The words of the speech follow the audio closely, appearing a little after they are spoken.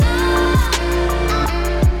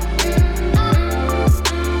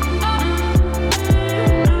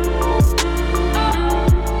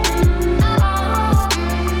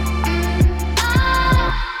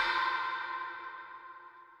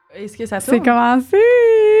que ça tourne? C'est commencé!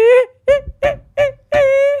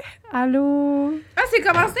 Allô? Ah, c'est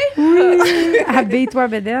commencé? Oui! Habille-toi,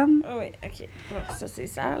 Bédène. Oui, OK. Bon, ça, c'est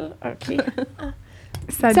sale. OK.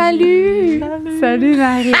 Salut! Salut,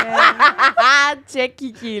 Marie-Ève! Check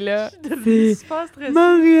qui est là. C'est super stressée.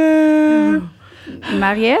 Marie-Ève!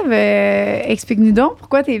 Marie-Ève, explique-nous donc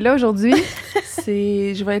pourquoi t'es là aujourd'hui.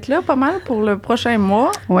 Je vais être là pas mal pour le prochain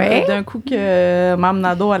mois. Ouais. D'un coup que Mme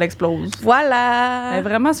Nadeau, elle explose. Voilà! Elle est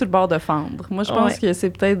vraiment sur le bord de fendre. Moi, je pense Ouais. que c'est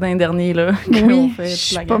peut-être d'un dernier là qu'on Oui, fait je toute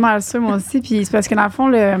suis la pas gang. mal sûre, moi aussi. Puis c'est parce que dans le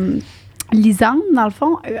fond, Lisant, dans le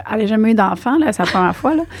fond, elle n'a jamais eu d'enfant, là, c'est la première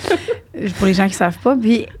fois, là, pour les gens qui ne savent pas.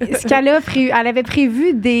 Puis ce qu'elle a prévu, elle avait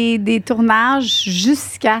prévu des tournages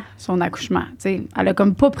jusqu'à son accouchement. T'sais. Elle a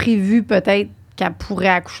comme pas prévu peut-être qu'elle pourrait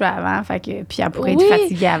accoucher avant, puis elle pourrait être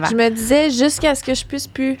fatiguée avant. Je me disais jusqu'à ce que je puisse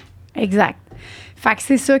plus. Exact. Fait que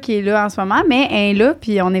c'est ça qui est là en ce moment, mais elle est là,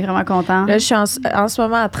 puis on est vraiment contents. Là, je suis en ce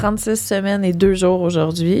moment à 36 semaines et 2 jours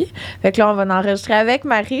aujourd'hui. Fait que là, on va enregistrer avec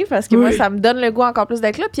Marie parce que moi, ça me donne le goût encore plus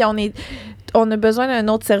d'être là. Puis on a besoin d'un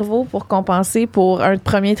autre cerveau pour compenser pour un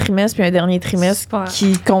premier trimestre puis un dernier trimestre Super.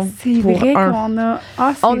 qui compte C'est pour vrai un. qu'on a...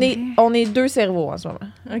 Ah, c'est vrai. On est 2 cerveaux en ce moment.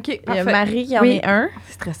 OK, Il y a parfait. Marie qui en Oui. est un,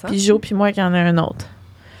 C'est stressant. puis Jo puis moi qui en a un autre.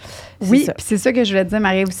 Oui, C'est ça. puis c'est ça que je voulais te dire,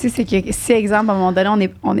 Marie, aussi, c'est que si, exemple, à un moment donné,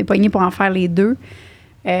 on est pogné pour en faire les deux,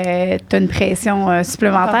 t'as une pression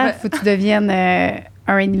supplémentaire, Parfait. faut que tu deviennes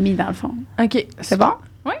un ennemi, dans le fond. OK. C'est bon?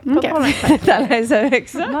 Oui, OK. pas de problème. T'es à l'aise avec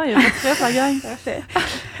ça? Non, il n'y a pas de stress, la gang.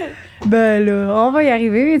 Ben là, on va y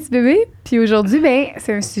arriver, petit bébé. Puis aujourd'hui, ben,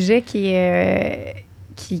 c'est un sujet qui est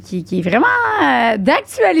vraiment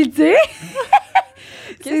d'actualité.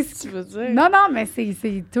 Qu'est-ce que tu veux dire? Non, mais c'est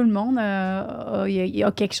tout le monde il y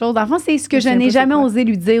a quelque chose. Dans le fond, c'est ce que je sais n'ai pas c'est jamais quoi. osé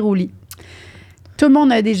lui dire au lit. Tout le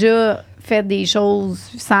monde a déjà fait des choses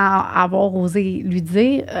sans avoir osé lui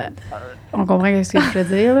dire. On comprend ce que je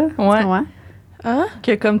veux dire, là? Ouais. Tu comprends? Hein?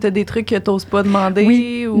 Que comme t'as des trucs que t'oses pas demander.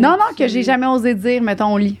 Oui. Ou Non, que j'ai jamais osé dire,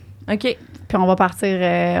 mettons, au lit. OK. Puis on va partir.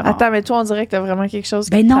 Attends, mais toi, on dirait que t'as vraiment quelque chose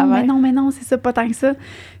qui Ben non, travaille. mais non, c'est ça, pas tant que ça.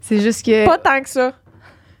 C'est juste que. Pas tant que ça.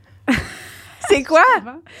 C'est quoi?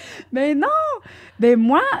 Ben non! Ben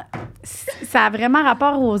moi, ça a vraiment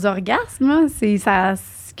rapport aux orgasmes. Là. C'est ça,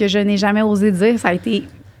 ce que je n'ai jamais osé dire. Ça a été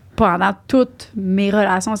pendant toutes mes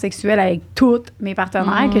relations sexuelles avec tous mes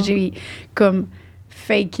partenaires que j'ai comme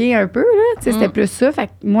faké un peu. Là. Tu sais, c'était plus ça. Fait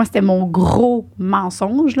que moi, c'était mon gros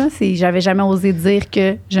mensonge. Là. J'avais jamais osé dire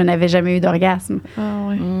que je n'avais jamais eu d'orgasme. Ah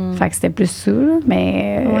ouais. Fait que c'était plus ça. Là.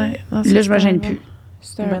 Mais Non, là, je me gêne plus.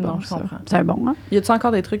 C'était Ben un non, bon, je ça. comprends. C'est bon, hein? Y a-tu encore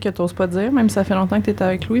des trucs que t'oses pas dire, même si ça fait longtemps que t'étais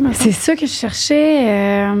avec Louis, maintenant? C'est ça que je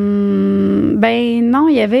cherchais. Ben non,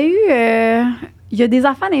 il y avait eu... Il y a des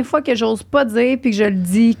affaires des fois que j'ose pas dire puis que je le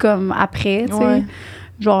dis comme après, tu sais. Ouais.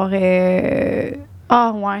 Genre...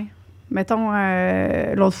 ah ouais. Mettons,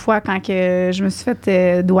 l'autre fois, quand que je me suis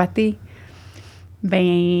fait doigter,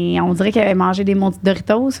 ben on dirait qu'elle avait mangé des maudits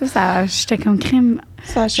Doritos. Ça j'étais comme crème.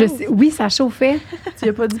 Ça chauffe. Oui, ça chauffait. Tu y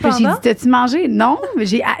as pas dit Puis j'ai pendant? dit, t'as-tu mangé? Non, mais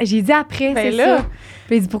j'ai dit après, Ben c'est là. ça.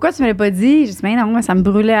 Puis il dit, pourquoi tu me l'as pas dit? J'ai dit, ben non, ça me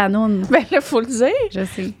brûlait à noun. Ben là, faut le dire. Je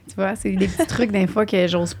sais, tu vois, c'est des petits trucs des fois que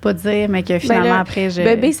j'ose pas dire, mais que finalement là, après,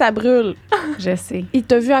 Bébé, ça brûle. je sais. Il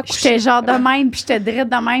t'a vu accoucher. J'étais genre de même, puis j'étais drette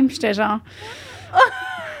de même, puis j'étais genre,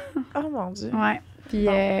 Oh mon Dieu. ouais. Puis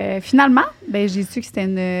finalement, ben j'ai su que c'était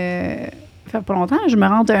une... Ça fait pas longtemps, je me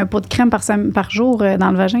rends un pot de crème par jour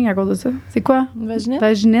dans le vagin à cause de ça. C'est quoi? Une vaginette?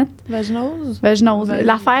 Vaginette? Vaginose. Vaginose. Vagin-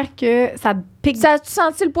 L'affaire que ça pique. Ça as-tu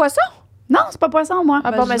senti le poisson? Non, c'est pas poisson, moi.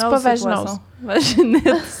 Ah bon, mais c'est pas vaginose. poisson.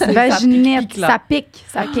 Vaginette, c'est Vaginette, ça ça pique, pique,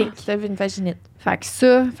 ça pique. T'as vu une vaginette. Fait que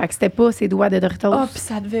c'était pas ses doigts de Doritos. Ah, puis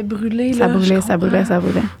ça devait brûler, ça là. brûlait, je ça brûlait, ça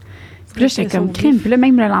brûlait. Puis là, j'étais C'est comme ça, crime. Puis là,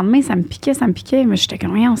 même le lendemain, ça me piquait. Mais j'étais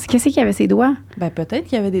comme, rien. Qu'est-ce qu'il y avait ses doigts? Ben, peut-être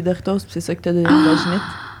qu'il y avait des Doritos, puis c'est ça que t'as donné une vaginette.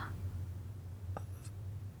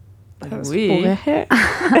 Oui.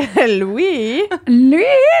 Louis. Lui,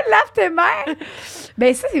 lave tes mains!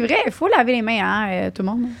 Ben ça, c'est vrai. Il faut laver les mains, hein, tout le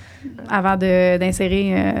monde, avant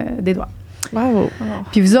d'insérer des doigts. Wow.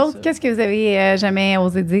 Puis vous autres, qu'est-ce que vous avez jamais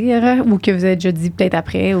osé dire? Ou que vous avez déjà dit peut-être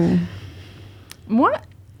après? Ou... Moi,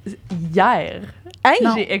 hier,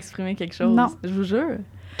 Non. j'ai exprimé quelque chose. Non. Je vous jure.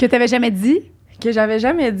 Que t'avais jamais dit? Que j'avais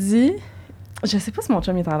jamais dit. Je sais pas si mon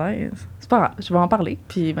chum est à l'aise. C'est pas grave, je vais en parler,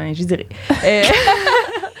 puis ben, j'y dirai.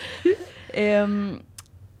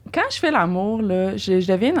 Quand je fais l'amour, là, je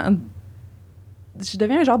deviens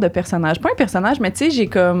un genre de personnage. Pas un personnage, mais tu sais, j'ai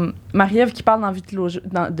comme Marie-Ève qui parle dans la vie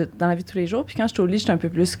de tous les jours, puis quand je suis au lit, je suis un peu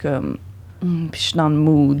plus comme... puis je suis dans le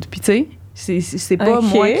mood. Puis tu sais, c'est pas Ok.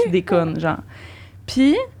 moi qui déconne, genre.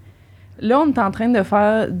 Puis là, on est en train de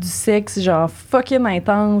faire du sexe, genre fucking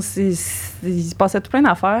intense. Il se passait tout plein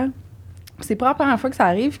d'affaires. c'est pas la première fois que ça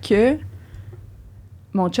arrive que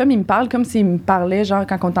mon chum, il me parle comme s'il me parlait, genre,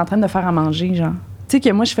 quand on est en train de faire à manger, genre. Tu sais, que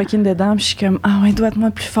moi, je suis fucking dedans, puis je suis comme, ah ouais,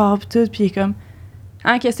 dois-moi plus fort, puis tout. Puis il est comme,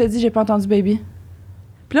 ah, qu'est-ce que tu dis, j'ai pas entendu, baby.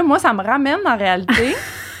 Puis là, moi, ça me ramène en réalité,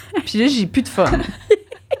 puis là, j'ai plus de fun.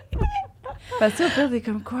 Parce que, au pire, t'es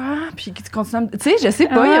comme, quoi? Puis tu continues à me. Tu sais, je sais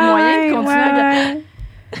pas, il y a moyen de continuer à.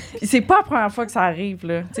 Puis c'est pas la première fois que ça arrive,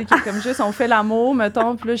 là. Tu sais, qu'il est comme juste, on fait l'amour,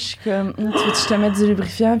 mettons, puis là, je suis comme, tu veux que je te mette du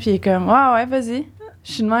lubrifiant? Puis il est comme, ouais, vas-y.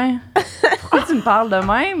 Je suis de même. Pourquoi tu me parles de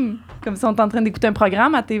même? Comme si on était en train d'écouter un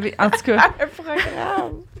programme à TV. En tout cas. Un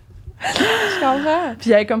programme! Je comprends. Puis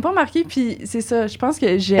il avait comme pas marqué, puis c'est ça. Je pense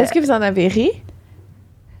que j'ai. Est-ce que vous en avez ri?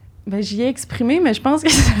 Ben, j'y ai exprimé, mais je pense que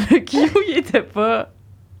le cue, il était pas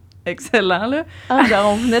excellent, là.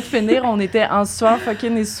 Genre, on venait de finir, on était en sueur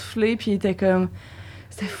fucking essoufflés, puis il était comme.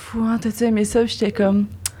 C'était fou, hein, t'as-tu aimé ça? Puis j'étais comme.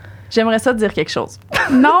 J'aimerais ça te dire quelque chose.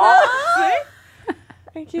 Non!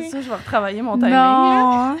 Okay. C'est ça, je vais retravailler mon timing.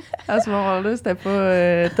 Non! À ce moment-là, c'était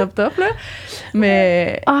pas top, là.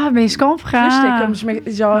 Mais. Ah, mais je comprends. Là, j'étais comme.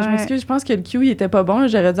 Je m'excuse, je pense que le cue, il était pas bon. Là,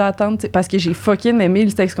 j'aurais dû attendre. Parce que j'ai fucking aimé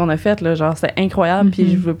le texte qu'on a fait, là. Genre, c'était incroyable.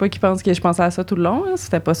 Puis je veux pas qu'il pense que je pensais à ça tout le long. Là.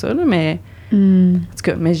 C'était pas ça, là. Mais. En tout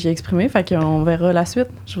cas, mais j'y ai exprimé. Fait qu'on verra la suite.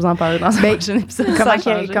 Je vous en parlerai dans un prochain épisode.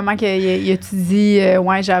 Comment y a-tu dit,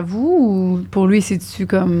 ouais, j'avoue, ou pour lui, c'est-tu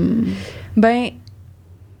comme. Ben.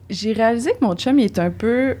 J'ai réalisé que mon chum, il est un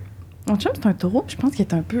peu... Mon chum, c'est un taureau, puis je pense qu'il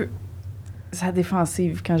est un peu... sa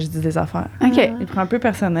défensive quand je dis des affaires. OK. Il prend un peu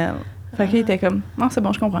personnel. Fait qu'il était comme, non, c'est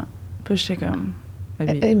bon, je comprends. Puis j'étais comme...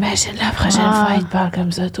 Imagine la prochaine fois, il te parle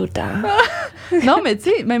comme ça tout le temps. Non, mais tu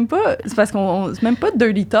sais, même pas... C'est parce qu'on... C'est même pas de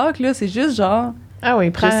dirty talk, là. C'est juste genre... Ah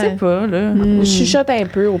oui, Je sais pas, là. Je chuchote un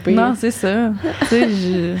peu, au pire. Non, c'est ça. Tu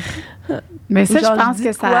sais, Mais ça, genre, je pense dis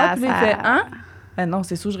que quoi, ça... puis il fait, hein? Ben non,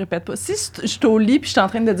 c'est sûr, je répète pas. Si je suis au lit puis je suis en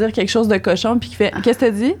train de dire quelque chose de cochon puis qu'il fait « Qu'est-ce que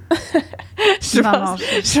t'as dit? » Je pense que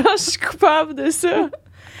je suis coupable de ça.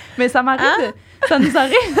 Mais ça m'arrive ça nous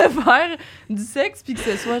arrive de faire du sexe puis que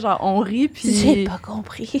ce soit genre on rit puis... J'ai pas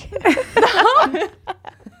compris. Non!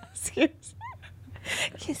 Excuse.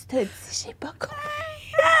 Qu'est-ce que t'as dit? J'ai pas compris.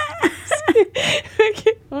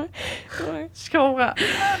 OK, ouais. Je comprends.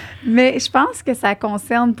 Mais je pense que ça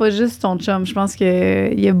concerne pas juste ton chum. Je pense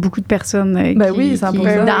qu'il y a beaucoup de personnes qui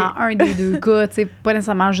dans un des deux cas, tu sais, pas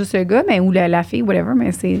nécessairement juste le gars, mais ou la fille, whatever,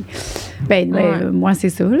 mais c'est... moi, c'est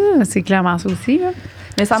ça, là. C'est clairement ça aussi, là.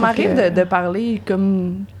 Mais ça m'arrive de parler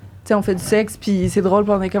comme... Tu sais, on fait du sexe, puis c'est drôle,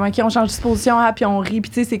 puis on est comme, OK, on change de position, puis on rit,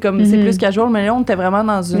 puis tu sais, c'est comme, c'est plus casual, mais là, on était vraiment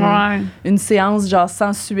dans une séance, genre,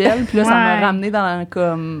 sensuelle, puis là, ça m'a ramené dans,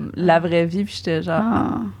 comme, la vraie vie, puis j'étais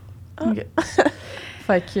genre... OK.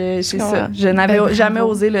 Fait que c'est ça. Je n'avais jamais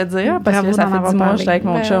osé le dire, parce que ça fait 10 mois que j'étais avec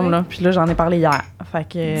mon chum, là, puis là, j'en ai parlé hier. Fait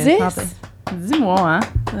que... 10 mois,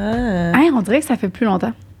 hein? Hey, on dirait que ça fait plus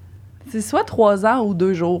longtemps. C'est soit 3 ans ou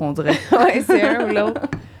 2 jours, on dirait. Ouais, c'est un ou l'autre.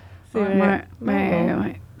 C'est vrai.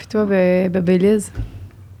 Ouais. Puis toi, bébé Lise?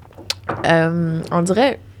 On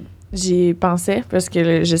dirait, j'y pensais parce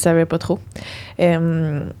que je savais pas trop.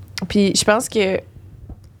 Puis je pense que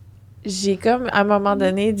j'ai comme, à un moment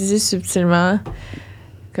donné, dit subtilement,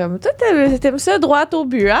 comme, toi, t'aimes ça droit au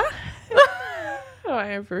but, hein?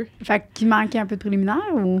 Ouais, un peu. Fait qu'il manquait un peu de préliminaire,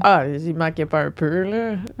 ou? Ah, il manquait pas un peu,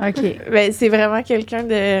 là. OK. Ben, c'est vraiment quelqu'un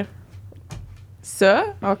de... Ça,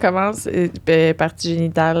 on commence, partie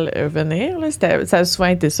génitale venir, là, ça a souvent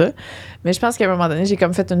été ça. Mais je pense qu'à un moment donné, j'ai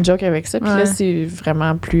comme fait une joke avec ça, puis là, c'est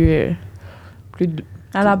vraiment plus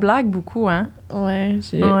à la blague, beaucoup, hein? Ouais,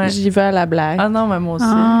 j'y vais à la blague. Ah non, mais moi aussi.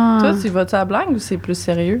 Toi, tu vas-tu à la blague ou c'est plus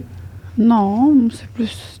sérieux? Non, c'est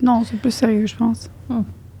plus sérieux, je pense.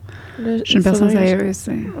 Je suis une personne sérieuse.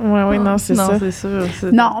 Oui, non, c'est ça. Non, c'est sûr.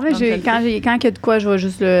 Non, mais quand il y a de quoi, je vais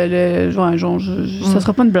juste ça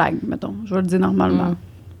sera pas une blague, mettons. Je vais le dire normalement.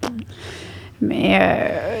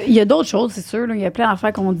 Mais il y a d'autres choses, c'est sûr. Il y a plein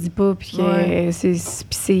d'affaires qu'on dit pas. Puis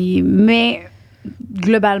que mais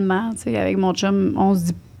globalement, tu sais, avec mon chum, on se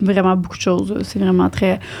dit vraiment beaucoup de choses. Là. C'est vraiment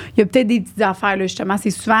très... Il y a peut-être des petites affaires, là, justement. C'est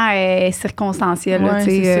souvent circonstanciel, là, tu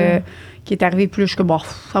sais, qui est arrivé plus que, bon,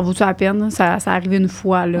 ça vaut-tu la peine? Ça arrive une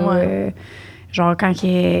fois, là. Genre, quand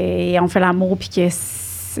on fait l'amour, puis que...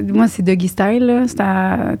 Moi, c'est doggy style,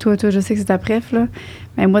 là. Toi, je sais que c'est ta préf, là.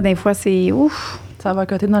 Mais moi, des fois, c'est... Ouf! Ça va à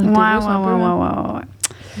côté dans le l'utérus un peu. Ouais.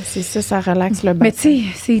 C'est ça relaxe le bassin. Mais tu sais,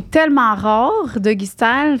 c'est tellement rare, doggy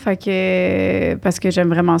style, fait que... Parce que j'aime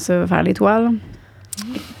vraiment ça, faire l'étoile.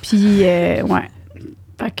 Puis,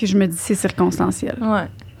 Fait que je me dis, c'est circonstanciel. Ouais.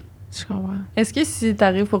 Je comprends. Est-ce que si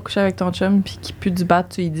t'arrives pour coucher avec ton chum puis qu'il pue du bat,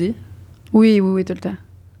 tu y dis? Oui, tout le temps.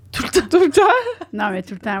 Tout le temps? Non, mais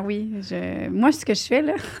tout le temps, oui. Moi, ce que je fais,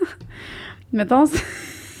 là, mettons,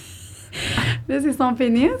 là, c'est son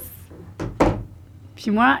pénis. Puis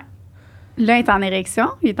moi, l'un est en érection,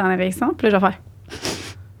 il est en érection, puis là, je vais faire...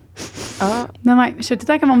 Ah. Non, mais je fais tout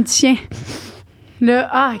le temps comme mon petit chien.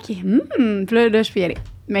 Là, OK. Puis là, je peux y aller.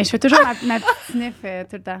 Mais je fais toujours ma petite sniff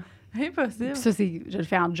tout le temps. Impossible. Puis ça, je le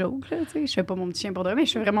fais en joke, là, tu sais. Je fais pas mon petit chien pour de vrai, mais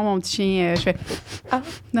je fais vraiment mon petit chien. Je fais... Ah,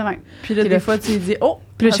 non, mais... Puis là, des fois, tu lui dis, oh,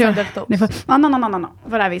 puis là, ça je sent fais... de Des fois, non,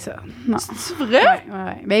 va laver ça. Non. C'est vrai?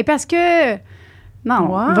 Ouais. Ben, parce que... Non,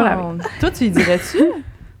 Wow. va laver. Toi, tu lui dirais-tu?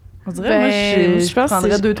 On dirait, moi, je pense prendrais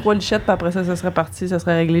que 2-3 lichettes, puis après ça serait parti, ça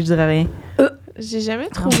serait réglé, je dirais rien. J'ai jamais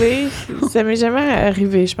trouvé. Ça m'est jamais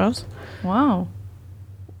arrivé, je pense. Wow.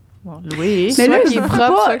 Bon, Louis. Mais Soit là, qui est je dis propre,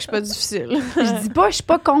 pas- soit que je suis pas difficile. Je dis pas, je suis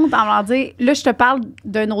pas contre en leur dire... Là, je te parle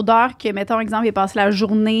d'une odeur que, mettons, exemple, il a passé la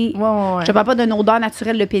journée... Ouais. Je te parle pas d'une odeur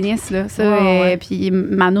naturelle de pénis, là. Ça, Ouais. puis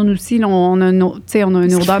Manon aussi, là, on a une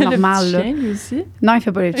odeur normale, là. Le chien, lui aussi. Non, il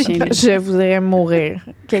fait pas le petit chien, lui. Je voudrais mourir.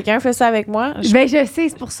 Quelqu'un fait ça avec moi? Ben, je sais,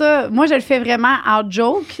 c'est pour ça. Moi, je le fais vraiment en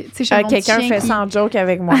joke. Tu sais, je fais mon petit Quelqu'un chien fait qui- ça en joke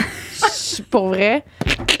avec moi. Pour vrai,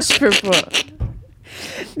 je peux pas.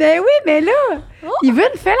 Ben oui, mais là, il veut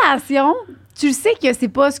une fellation. Tu le sais que c'est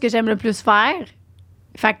pas ce que j'aime le plus faire.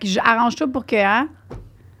 Fait que arrange tout pour que, hein?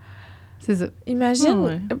 C'est ça.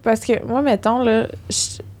 Imagine, parce que moi, mettons, là, je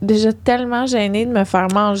suis déjà tellement gênée de me faire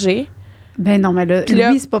manger. Ben non, mais là, Puis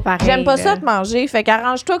là, lui, c'est pas pareil. J'aime pas là. ça de manger, fait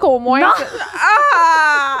qu'arrange-toi qu'au moins... Non!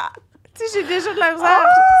 Ah! Tu sais, j'ai déjà de la misère,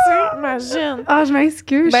 tu sais, imagine. Ah, je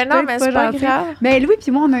m'excuse. Ben je non, suis mais peut-être c'est pas gentille. grave. Ben Louis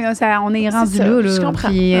puis moi, on est rendu ça, là. je comprends.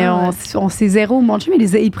 Puis Ah, on sait zéro. Mon chum,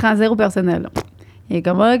 il prend zéro personnel. Là. Il est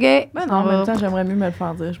comme, OK. Ben non, en on va. même temps, j'aimerais mieux me le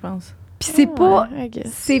faire dire, je pense. Puis c'est pas... Ouais, I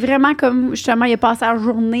guess. C'est vraiment comme, justement, il a passé la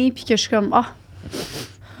journée, puis que je suis comme, tu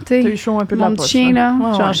T'as sais, eu chaud un peu de la mon poche, petit chien, là.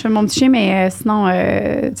 Ouais, Genre, ouais. je fais mon petit chien, mais sinon,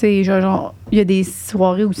 tu sais, genre, il y a des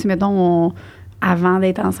soirées où, si, mettons, avant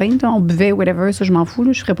d'être enceinte, on buvait, whatever, ça, je m'en fous,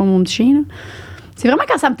 là, je ferais pas mon petit chien, là. C'est vraiment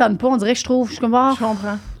quand ça me tente pas, on dirait que je suis comme, Je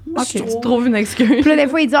comprends. OK. Tu trouves une excuse. Puis là, des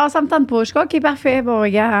fois, il dit, ça me tente pas. Je suis comme, OK, parfait, bon,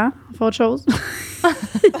 regarde, hein, on fait autre chose.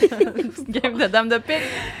 Game de dame de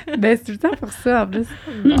pique. Ben, c'est tout le temps pour ça, en plus.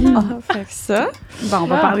 Ah, fait que ça. Bon, on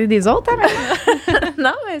va parler des autres, hein,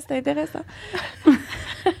 Non, mais c'est intéressant.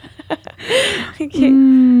 OK.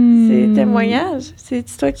 Hmm. C'est témoignage. C'est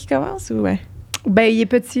toi qui commence ou ouais? Ben, il est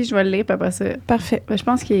petit, je vais le lire, puis après ça. Parfait. Ben, je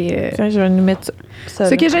pense qu'il est... Tiens, je vais nous mettre ça.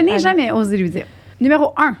 Ce que je n'ai Allez. jamais osé lui dire.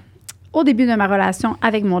 Numéro 1. Au début de ma relation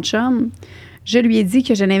avec mon chum, je lui ai dit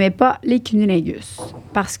que je n'aimais pas les cunnilingus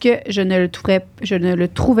parce que je ne le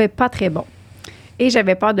trouvais pas très bon et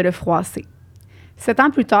j'avais peur de le froisser. 7 ans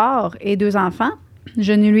plus tard et 2 enfants,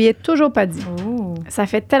 je ne lui ai toujours pas dit. Oh. Ça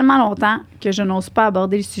fait tellement longtemps que je n'ose pas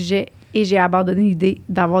aborder le sujet et j'ai abandonné l'idée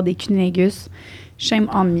d'avoir des cunnilingus. Shame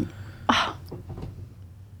on me.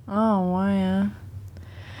 Ah, ouais, hein.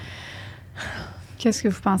 Qu'est-ce que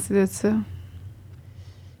vous pensez de ça?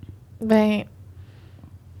 Ben,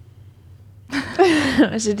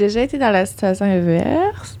 j'ai déjà été dans la situation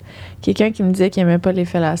inverse. Quelqu'un qui me disait qu'il aimait pas les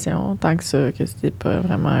fellations, tant que ça, que c'était pas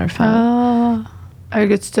vraiment un fan. Là,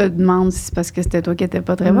 tu te demandes si c'est parce que c'était toi qui n'étais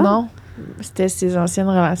pas très bonne? Non, c'était ses anciennes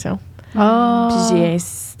relations. Ah! Puis j'ai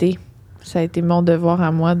insisté. Ça a été mon devoir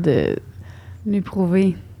à moi de...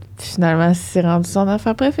 L'éprouver. Finalement, c'est rendu son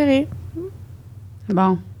affaire préférée.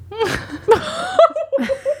 Bon.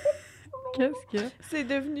 Qu'est-ce que... C'est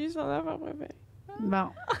devenu son affaire préférée. Bon.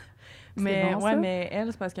 Mais, bon, ouais, ça. mais elle,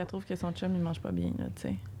 c'est parce qu'elle trouve que son chum, il mange pas bien, là, tu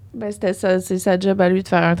sais. Ben, c'était ça. C'est sa job à lui de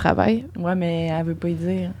faire un travail. Ouais, mais elle veut pas y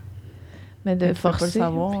dire. Mais de Elle peut pas le forcer.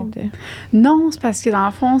 savoir. puis de- Non, c'est parce que dans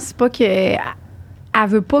le fond, c'est pas que... Elle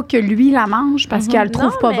veut pas que lui la mange parce qu'elle le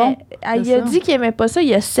trouve Non, pas mais bon. Elle C'est a ça. dit qu'il aimait pas ça il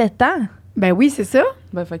y a 7 ans. Ben oui, c'est ça.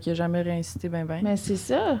 Ben, fait qu'il a jamais réincité, ben. Mais c'est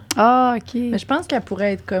ça. Ah, OK. Mais je pense qu'elle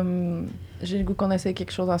pourrait être comme... J'ai le goût qu'on essaie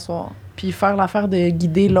quelque chose à soir. Puis faire l'affaire de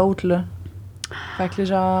guider l'autre, là. Fait que là,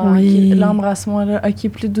 genre, Oui. OK, l'embrasse-moi, là. OK,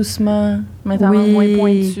 plus doucement. Maintenant, Oui. moins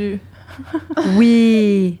pointu.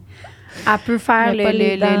 Oui. Elle peut faire Mais pas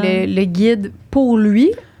les dents. le guide pour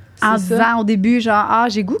lui en C'est ça. disant au début, genre, ah,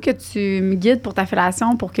 j'ai goût que tu me guides pour ta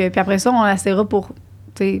fellation pour que... Puis après ça, on l'essaiera pour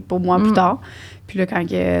moi plus tard. Puis là, quand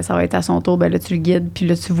ça va être à son tour, ben là, tu le guides. Puis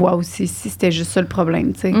là, tu vois aussi si c'était juste ça le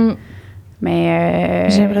problème, tu sais. Mm. Mais...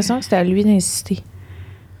 J'ai l'impression que c'était à lui d'insister.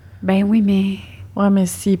 Ben oui, mais... Ouais, mais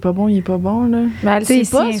s'il est pas bon, il est pas bon, là. Mais elle T'sais,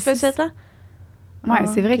 sait pas, si ça fait insiste- 7 ans. Ouais, Ah,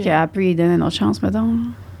 c'est vrai ok. qu'elle peut lui donner une autre chance, mettons.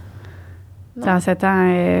 Dans 7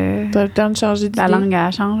 ans, T'as le temps de changer la d'idée. langue,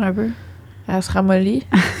 elle change un peu. Elle se ramollit.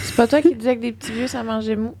 C'est pas toi qui disais que des petits vieux, ça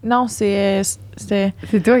mangeait mou? Non, c'était... C'est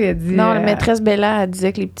toi qui as dit... Non, la maîtresse Bella, elle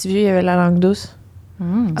disait que les petits vieux, il y avait la langue douce.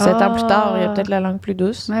 Mm. 7 ans plus Ah. tard, il y a peut-être la langue plus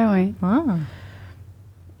douce. Ouais, oui. Ah.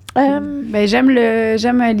 Ben, j'aime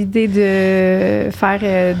l'idée de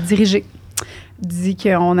faire diriger. Dit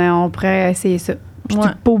qu'on pourrait essayer ça. Puis t'es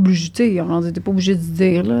pas obligé, tu sais, t'es pas obligé de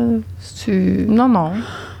dire, là. Si tu... Non.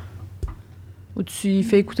 Ou tu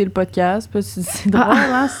fais écouter le podcast, parce que c'est drôle,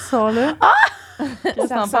 hein, ce soir-là. Qu'est-ce que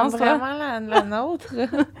Ça t'en ressemble penses, toi? vraiment la nôtre.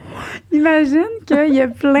 Imagine qu'il y a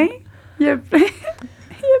plein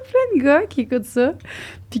de gars qui écoutent ça,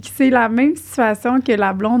 puis que c'est la même situation que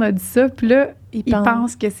la blonde a dit ça, puis là, ils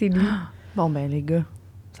pensent que c'est lui. Bon, ben, les gars,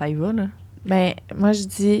 ça y va, là. Ben, moi, je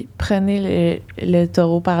dis, prenez le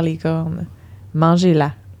taureau par les cornes.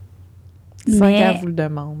 Mangez-la. Sans qu'elle vous le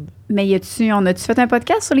demande. Mais on a-tu fait un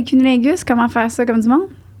podcast sur les cunnilingus? Comment faire ça comme du monde?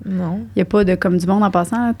 Non. Il n'y a pas de comme du monde en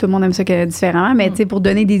passant. Là. Tout le monde aime ça différemment. Mais tu sais, pour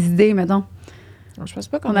donner des idées, mettons. Je pense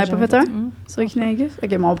pas On n'avait pas fait un sur les cunnilingus?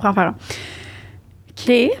 OK, bon, on prend en faire un.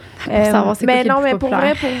 OK. Pour savoir c'est quoi mais qui est le non, plus mais pour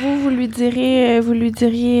populaire. vrai, pour vous lui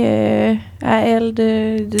diriez à elle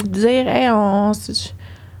de dire, hey, on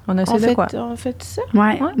essaie de quoi? On fait ça?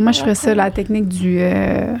 Ouais, moi, je ferais ça, la technique du...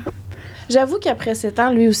 J'avoue qu'après 7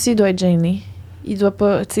 ans, lui aussi, il doit être gêné. Il doit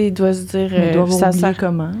pas, tu sais, il doit se dire... il doit ça oublier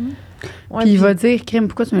comment. Ouais, puis il va dire, crime,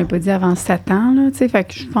 pourquoi tu ne m'avais pas dit avant 7 ans, là, tu sais, fait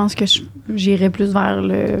que je pense que j'irais plus vers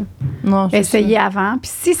le... Non, essayer avant. Puis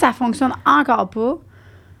si ça fonctionne encore pas,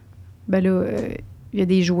 ben là, il y a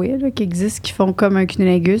des jouets là, qui existent qui font comme un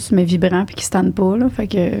cunnilingus, mais vibrant, puis qui se tannent pas, là, fait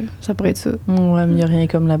que ça pourrait être ça. Ouais, mais il n'y a rien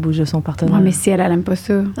comme la bouche de son partenaire. Ouais, mais si elle aime pas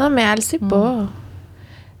ça... Non, mais elle sait pas.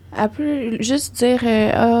 Elle peut juste dire, tu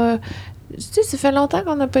sais, ça fait longtemps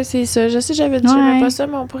qu'on n'a pas essayé ça. Je sais, j'avais dit que j'aimais pas ça,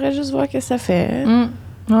 mais on pourrait juste voir ce que ça fait.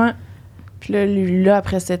 Ouais. Puis là,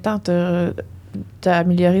 après 7 ans, t'as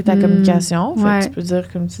amélioré ta communication. Fait que tu peux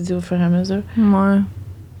dire, comme tu dis, au fur et à mesure. Ouais.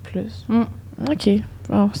 Plus. OK.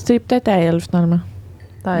 Bon, c'était peut-être à elle, finalement.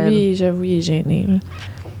 Lui, j'avoue, il est gêné. Là.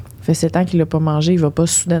 Ça fait 7 ans qu'il l'a pas mangé. Il va pas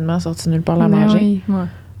soudainement sortir nulle part la manger. Oui. Ouais.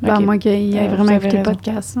 Ben, OK. moi qu'il ait vraiment écouté le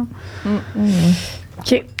podcast. Là.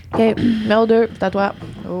 OK. Numéro 2, c'est à toi.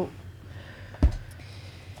 Oh.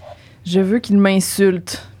 Je veux qu'il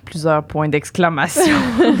m'insulte. Plusieurs points d'exclamation.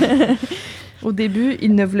 Au début,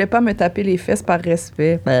 il ne voulait pas me taper les fesses par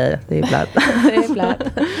respect. C'est plate. C'est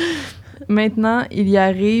plate. Maintenant, il y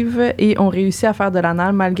arrive et on réussit à faire de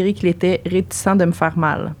l'anal malgré qu'il était réticent de me faire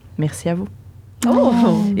mal. Merci à vous. Oh!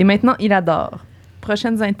 Et maintenant, il adore.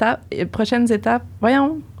 Prochaine étape,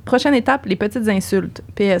 les petites insultes.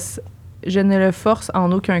 PS, je ne le force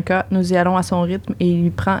en aucun cas. Nous y allons à son rythme et il lui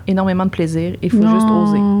prend énormément de plaisir. Il faut juste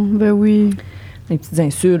oser. Ben oui. Les petites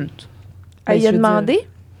insultes. Il a demandé?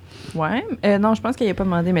 Ouais. Non, je pense qu'il n'a pas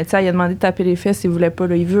demandé. Mais tu sais, il a demandé de taper les fesses. Il voulait pas,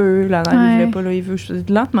 là, il veut. L'anal, il voulait pas, là, il veut. Je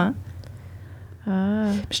dis lentement. Ah.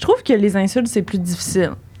 Puis je trouve que les insultes, c'est plus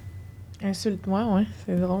difficile. Insulte-moi, ouais.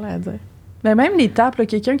 C'est drôle à dire. Ben même les tapes, là,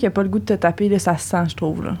 quelqu'un qui a pas le goût de te taper, là, ça se sent, je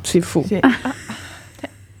trouve. Là. C'est faux. Ouais.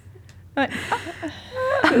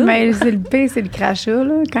 Mais c'est le pire, c'est le crachat,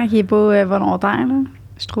 là, quand il est pas volontaire, là,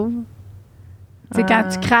 je trouve. Tu sais, quand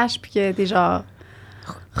tu craches puis que t'es genre...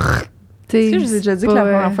 Est-ce que je vous ai déjà dit que la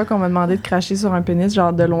première fois qu'on m'a demandé de cracher sur un pénis,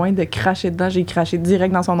 genre de loin, de cracher dedans, j'ai craché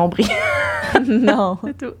direct dans son nombril. Non.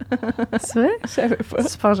 C'est tout. C'est vrai? Je savais pas.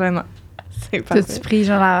 Super gênant. C'est parfait. T'as-tu pris,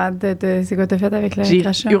 genre, c'est quoi t'as fait avec le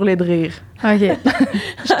crachat? J'ai hurlé de rire. OK.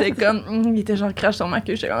 J'étais comme... il était genre crache sur ma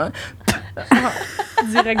queue. J'étais comme...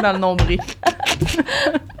 direct dans le nombril.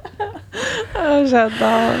 Oh,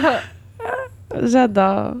 j'adore.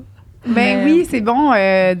 J'adore. Ben oui, c'est bon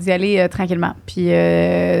d'y aller tranquillement. Puis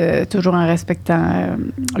toujours en respectant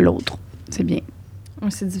l'autre. C'est bien.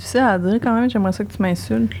 C'est difficile à dire quand même. J'aimerais ça que tu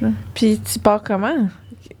m'insultes. Là. Puis tu pars comment?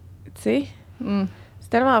 Tu sais? C'est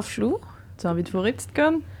tellement flou. Tu as envie de fourrer, petite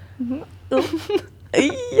conne?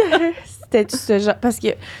 C'était-tu ce genre... Parce que...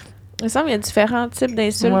 Il me semble qu'il y a différents types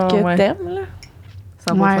d'insultes que t'aimes, là.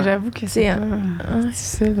 100%. Ouais, j'avoue que c'est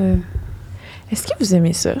ça. Est-ce que vous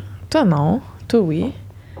aimez ça? Toi, non. Toi, oui.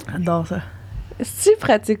 J'adore ça. Est-ce que tu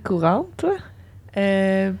pratiques courante, toi?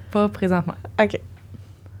 Pas présentement. OK.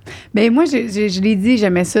 Ben moi, je l'ai dit,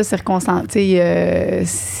 j'aimais ça, circonstancier.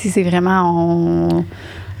 Si c'est vraiment...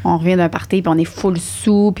 On revient d'un party, puis on est full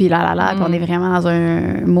sous, puis puis on est vraiment dans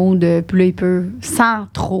un mood plus un peu... Sans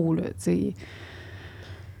trop, là, tu sais.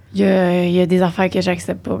 Il y a des affaires que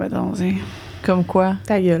j'accepte pas, mettons, t'sais. Comme quoi?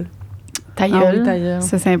 Ta gueule. Ta gueule. Oui, ta gueule.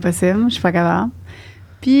 Ça, c'est impossible. Je suis pas capable.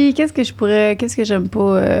 Puis, qu'est-ce que j'aime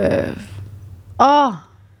pas?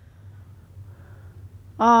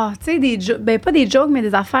 Tu sais, des jokes. Ben, pas des jokes, mais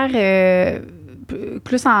des affaires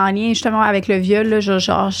plus en lien, justement, avec le viol, là.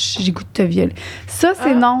 Genre, j'ai goût de te violer. Ça,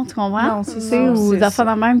 c'est non, tu comprends? Non, c'est ça. Ou des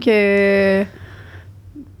affaires de même que...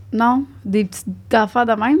 Non, des petites affaires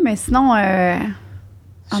de même, mais sinon...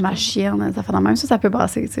 ma chienne, des affaires de même, ça peut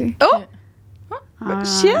passer, tu sais. Oh!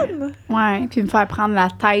 Chienne? Ouais, puis me faire prendre la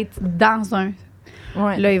tête dans un...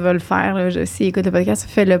 Ouais. Là, il va le faire. Là. S'il écoute le podcast,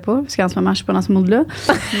 fais-le pas, parce qu'en ce moment, je suis pas dans ce mood-là.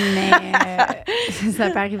 Mais ça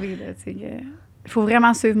peut arriver. Là, il faut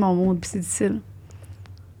vraiment suivre mon mood, puis c'est difficile.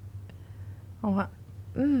 Ouais.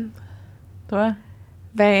 Toi?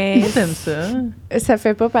 Ben, T'aimes ça? ça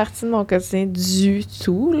fait pas partie de mon quotidien du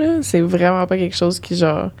tout, là. C'est vraiment pas quelque chose qui,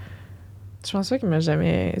 genre... Je pense pas qu'il m'a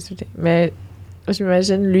jamais insulté. Mais je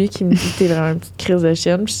m'imagine, lui, qui me dit « T'es vraiment une petite crise de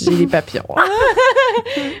chienne », puis j'ai des papillons.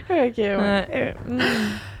 OK, ouais.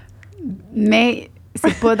 Mais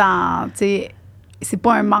c'est pas dans... Tu sais, c'est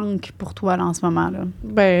pas un manque pour toi, là, en ce moment, là.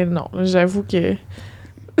 Ben non, j'avoue que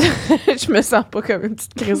je me sens pas comme une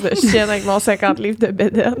petite crise de chienne avec mon 50 livres de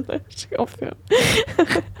bédaine. Je confirme.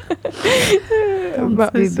 Bon,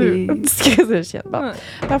 petit c'est bébé. sûr. Une petite crise de chienne. Bon,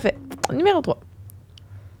 parfait. Numéro 3.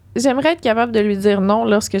 J'aimerais être capable de lui dire non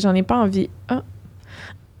lorsque j'en ai pas envie. Ah.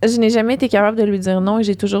 Je n'ai jamais été capable de lui dire non et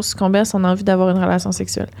j'ai toujours succombé à son envie d'avoir une relation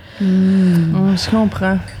sexuelle. Je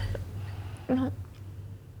comprends.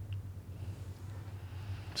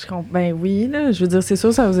 Ben oui, là, je veux dire, c'est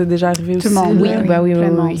sûr, ça vous est déjà arrivé aussi. Tout le monde, oui, là, plein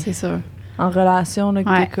de monde, oui. c'est sûr. En relation, là, que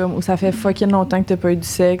Ouais. t'es comme, où ça fait fucking longtemps que t'as pas eu du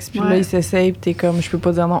sexe, puis là, Ouais. il s'essaye, puis t'es comme, je peux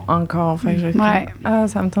pas dire non encore. Fait que je vais être Ouais. comme, ah,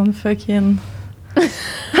 ça me tente fucking.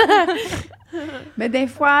 Mais des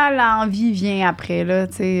fois, l'envie vient après, là,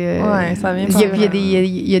 tu sais. Ouais, ça vient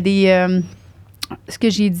Il y a des... ce que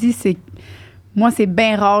j'ai dit, c'est... Moi, c'est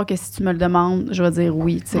bien rare que si tu me le demandes, je vais dire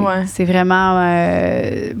oui, tu sais. Ouais. C'est vraiment...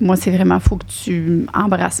 moi, c'est vraiment... Faut que tu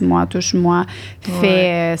embrasses-moi, touche-moi,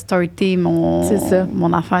 fais starter C'est ça.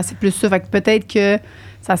 mon affaire. C'est plus ça. Fait que peut-être que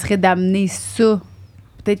ça serait d'amener ça.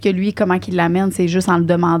 Peut-être que lui, comment qu'il l'amène, c'est juste en le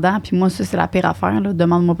demandant. Puis moi, ça, c'est la pire affaire, là.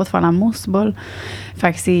 Demande-moi pas de faire l'amour, c'est bol.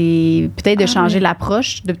 Fait que c'est peut-être de changer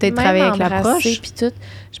l'approche, de peut-être travailler avec l'approche. Puis tout.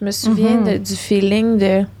 Je me souviens du feeling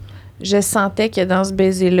de... Je sentais que dans ce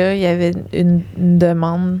baiser-là, il y avait une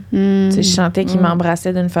demande. Tu sais, je sentais qu'il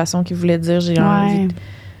m'embrassait d'une façon qu'il voulait dire j'ai envie.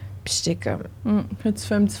 Puis j'étais comme... Puis tu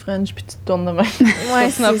fais un petit French, puis tu te tournes de même. Ouais,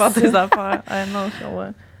 Tu vas faire c'est tes ça. affaires. Ah non, je vois.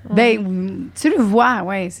 Ben, tu le vois,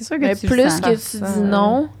 oui, c'est sûr que Mais tu plus le sens. que tu dis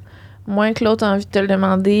non, moins que l'autre a envie de te le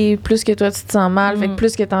demander, plus que toi, tu te sens mal, fait que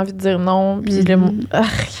plus que tu as envie de dire non. Puis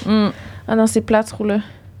ah non, c'est plate, ce trou-là.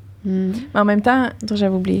 Mais en même temps,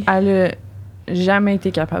 J'avais oublié. elle a jamais été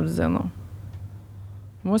capable de dire non.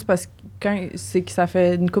 Moi, c'est parce que c'est que ça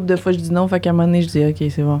fait une couple de fois que je dis non, fait qu'à un moment donné, je dis OK,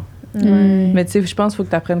 c'est bon. Mais tu sais, je pense qu'il faut que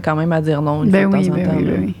tu apprennes quand même à dire non une fois de temps en temps.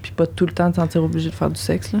 Là. Puis pas tout le temps te sentir obligé de faire du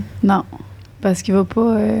sexe. Là. Non. Parce qu'il va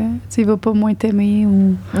pas, tu sais, il va pas moins t'aimer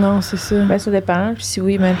ou... Non, c'est ça. Ben, ça dépend. Puis si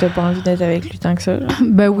oui, ben, t'as pas envie d'être avec lui tant que ça. Là.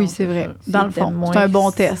 Ben oui, Non, c'est vrai. c'est Dans le fond, c'est un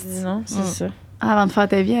bon test. Non, c'est ça. Avant de faire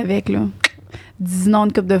ta vie avec, là. Dis non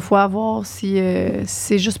une couple de fois, voir si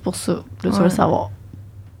c'est juste pour ça. Là, tu vas le savoir.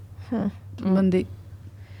 C'est une bonne idée.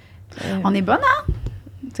 On est bonne, hein?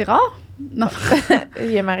 C'est rare? Non.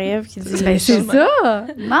 Il y a Marie-Ève qui dit... Ben, c'est ça!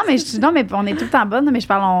 Non, mais on est tout le temps bonne, mais je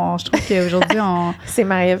trouve qu'aujourd'hui, C'est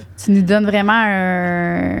Marie-Ève. tu nous donnes vraiment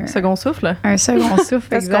un Second souffle, là. un second souffle.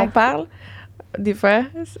 Parce qu'on exact. parle, des fois,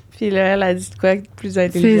 puis là, elle a dit de quoi de plus C'est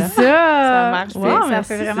intelligent. ça! Ça marche. Wow, ça merci,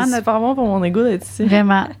 fait vraiment c'est notre... super bon pour mon ego d'être ici.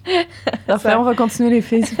 Vraiment. Parfait, on va continuer les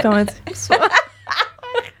filles, si tu permets.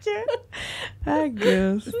 Ah,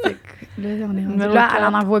 gosse. Là, on est rendu Numéro là, 4. elle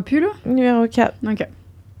en envoie plus, là? Numéro 4.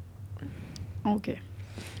 OK.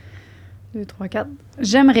 2, 3, 4.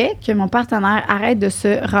 J'aimerais que mon partenaire arrête de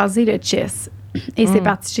se raser le chest et ses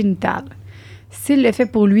parties génitales. S'il le fait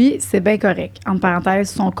pour lui, c'est bien correct. Entre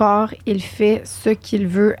parenthèses, son corps, il fait ce qu'il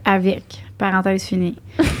veut avec. Parenthèse finie.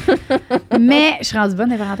 Mais, je suis rendue bonne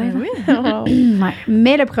des parenthèses. Oui. Ouais.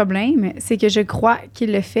 Mais le problème, c'est que je crois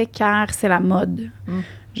qu'il le fait car c'est la mode.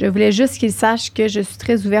 Je voulais juste qu'il sache que je suis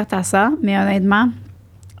très ouverte à ça, mais honnêtement,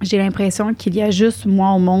 j'ai l'impression qu'il y a juste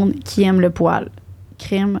moi au monde qui aime le poil.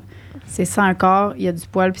 Crime, c'est ça un corps, il y a du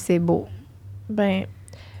poil puis c'est beau. Ben,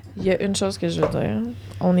 il y a une chose que je veux dire.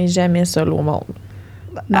 On n'est jamais seul au monde.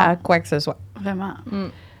 Non. À quoi que ce soit. Vraiment.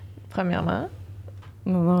 Premièrement.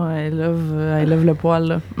 Non, I love le poil,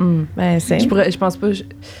 là. Ben, c'est... Je pense pas...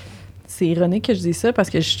 C'est ironique que je dise ça parce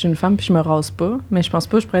que je suis une femme puis je me rase pas, mais je pense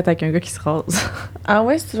pas que je pourrais être avec un gars qui se rase. Ah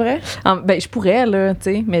ouais, c'est vrai? Ben, je pourrais, là, tu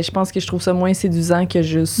sais, mais je pense que je trouve ça moins séduisant que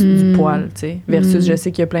juste du poil, tu sais. Versus, je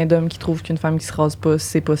sais qu'il y a plein d'hommes qui trouvent qu'une femme qui se rase pas,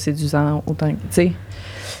 c'est pas séduisant autant, tu sais.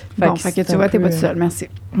 Bon, fait que tu vois, t'es pas toute seule, merci.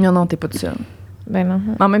 Non, t'es pas toute seule. Ben non.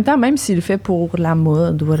 En même temps, même s'il le fait pour la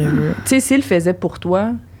mode, whatever. Tu sais, s'il le faisait pour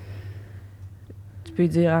toi, tu peux lui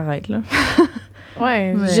dire arrête, là.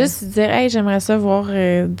 Ouais, juste dire, hey, j'aimerais ça voir,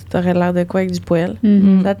 t'aurais l'air de quoi avec du poil.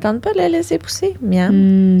 Ça te tente pas de la laisser pousser?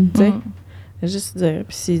 Miam. Tu sais, juste dire.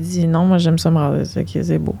 Puis s'il dit non, moi j'aime ça me raser,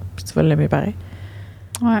 c'est beau. Puis tu vas l'aimer pareil.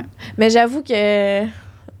 Ouais. Mais j'avoue que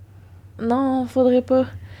Non, faudrait pas.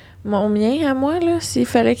 Mon mien, à moi, là, s'il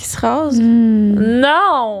fallait qu'il se rase.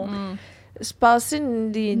 Non! Je passais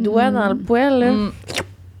des doigts dans le poêle, là.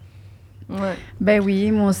 Ouais. Ben oui,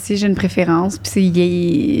 moi aussi, j'ai une préférence.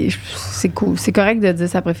 Puis c'est cool. C'est correct de dire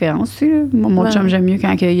sa préférence aussi. Là. Mon chum, j'aime mieux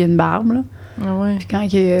quand il y a une barbe. Là. Ah ouais. Puis quand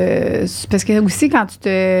parce que aussi, quand tu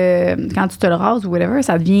te le rases ou whatever,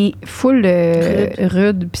 ça devient full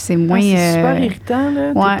rude. Puis c'est moins. C'est super irritant,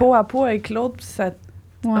 là. Ouais. T'es peau à peau avec l'autre, puis ça.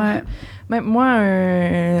 Ouais. Même moi,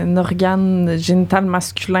 un organe génital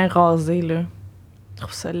masculin rasé, là. Je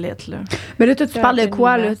trouve ça laid, là. Mais là, toi, tu parles de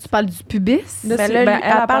quoi, là? Tu parles du pubis? Là,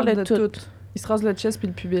 elle parle de tout. Il se rase le chest puis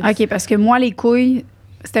le pubis. OK, parce que moi, les couilles,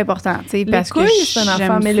 c'est important, tu sais, parce couilles, que c'est un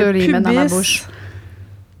j'aime enfant, mais ça, le les mettre dans ma pubis, bouche.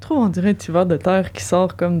 Trop, on dirait un petit verre de terre qui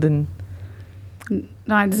sort comme d'une...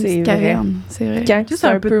 Non, C'est une caverne, c'est vrai. Quand Juste c'est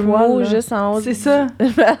un un peu peu de poil, mou, là. juste en haut. C'est ça.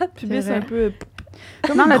 Pubis, C'est un vrai. peu...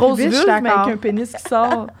 Comme Non, une le grosse pubis, je suis vulve, mais d'accord. avec un pénis qui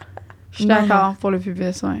sort. Je suis Non, d'accord pour le pubis,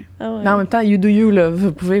 ouais. Ah ouais. Mais en même temps, you do you, là.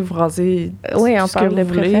 Vous pouvez vous raser Oui, tout on ce que parle de vous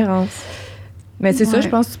voulez. préférence. Mais c'est ça, Ouais. je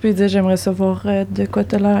pense que tu peux dire j'aimerais savoir de quoi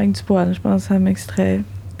t'as l'air avec du poil. Je pense que ça m'extrait.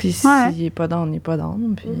 Puis Ouais. s'il est pas down, il est pas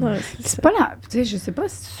down. Puis... Ouais, C'est pas la... Tu sais, je sais pas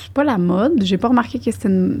si c'est pas la mode. J'ai pas remarqué que c'était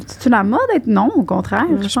C'est-tu la mode être non, au contraire,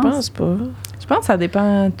 je pense pas. Je pense que ça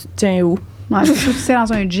dépend, tu te tiens où. Ouais, surtout si c'est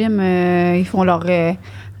dans un gym, ils font leur...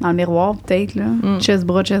 dans le miroir, peut-être, là.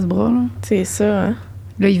 Chest-bras, là. C'est ça, hein?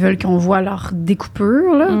 Là, ils veulent qu'on voit leur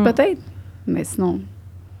découpure, là, peut-être. Mais sinon...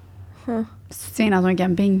 Si tu tiens dans un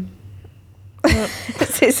camping...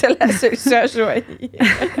 C'est ça la solution à choisir.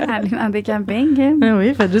 Aller dans des campings, hein. Ah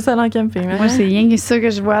oui, faites juste aller en camping. Moi, c'est rien que ça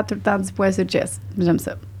que je vois tout le temps du poil sur le chest. J'aime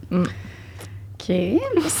ça. Mm. OK.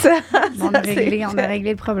 Ça, On a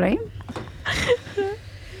réglé le problème.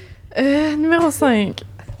 Numéro 5.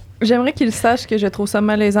 J'aimerais qu'il sache que je trouve ça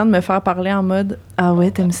malaisant de me faire parler en mode « Ah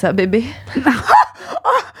ouais, t'aimes ça, bébé? »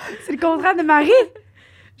 C'est le contraire de Marie.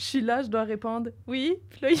 Je suis là, je dois répondre « Oui. »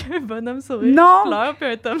 Puis là, il y a un bonhomme sourire Non. qui pleure, puis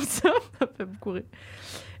un thumbs up. Ça me fait beaucoup rire.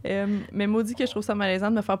 Mais maudit que je trouve ça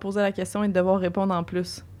malaisant de me faire poser la question et de devoir répondre en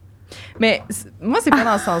plus. Mais moi, c'est pas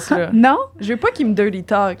dans ce sens-là. Non? Je veux pas qu'il me dirty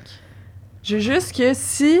talk. Je veux juste que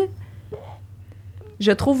si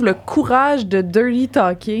je trouve le courage de dirty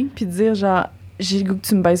talker puis de dire genre j'ai le goût que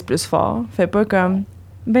tu me baises plus fort, fais pas comme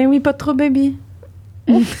ben oui, pas trop baby.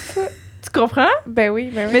 Tu comprends? Ben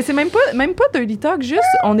oui. Mais c'est même pas dirty talk, juste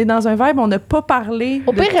on est dans un vibe, on n'a pas parlé.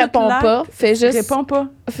 Au de pire, tout réponds l'acte. pas. Réponds pas.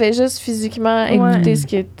 Fais juste physiquement Ouais. écouter ce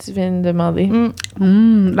que tu viens de demander.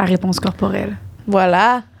 La réponse corporelle.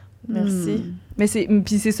 Voilà. Merci. Mais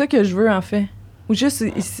puis c'est ça que je veux en fait. Ou juste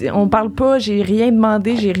on parle pas, j'ai rien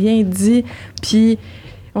demandé, j'ai rien dit, puis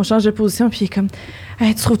on change de position, puis il est comme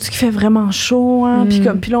hey, tu trouves-tu qu'il fait vraiment chaud hein?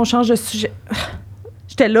 Puis là on change de sujet.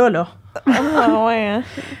 J'étais là. Ah ouais, hein?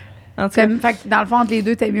 En tout cas, Fait que dans le fond, entre les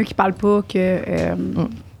deux, t'es mieux qu'ils parlent pas que...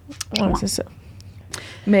 Ouais, c'est ça.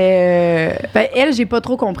 mais Ben, elle, j'ai pas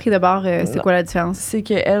trop compris d'abord c'est quoi la différence. c'est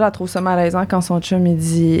qu'elle elle trouve ça malaisant quand son chum il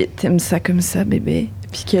dit t'aimes ça comme ça bébé,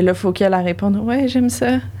 puis que là faut qu'elle réponde ouais j'aime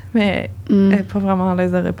ça, mais elle est pas vraiment à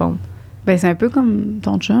l'aise de répondre. Ben, c'est un peu comme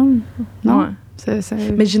ton chum, non? Ouais.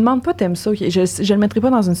 Mais je lui demande pas t'aimes ça, okay? Je le mettrai pas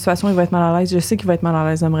dans une situation où il va être mal à l'aise. Je sais qu'il va être mal à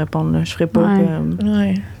l'aise de me répondre là. Je ferai pas comme...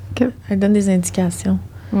 Ouais. OK. Elle donne des indications.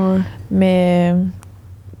 Ouais. Mais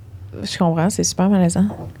je comprends, c'est super malaisant.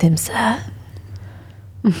 T'aimes ça?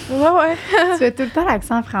 Ouais. Tu fais tout le temps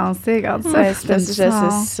l'accent français quand tu Ouais, c'est parce que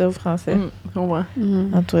j'associe ça au français. Ouais.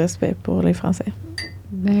 En tout respect pour les Français.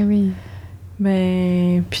 Ben oui.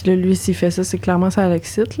 Mais puis là lui s'il fait ça, c'est clairement ça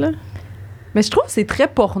l'excite là. Mais je trouve que c'est très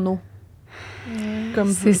porno.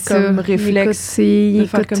 Comme réflexe. Il de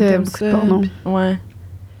faire écoute comme t'aimes beaucoup ça, de porno. puis- Ouais.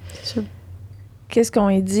 Qu'est-ce qu'on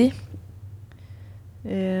y dit?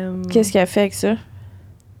 Qu'est-ce qu'elle fait avec ça?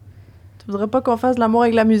 Tu voudrais pas qu'on fasse de l'amour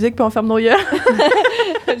avec la musique puis on ferme nos yeux?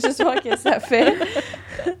 Juste voir qu'est-ce que ça fait.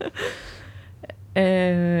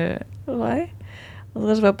 Ouais. On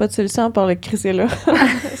dirait que je vois pas de solution pour le crisser là.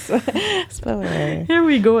 C'est pas vrai. Here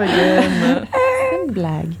we go again. C'est une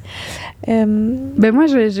blague. Ben moi,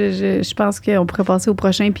 je pense qu'on pourrait passer au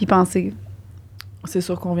prochain puis penser. C'est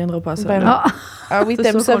sûr qu'on reviendra pas à ça. Ben là. Ah oui, C'est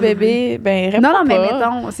t'aimes sûr ça, qu'on bébé? Ben, réponds Non, mais pas.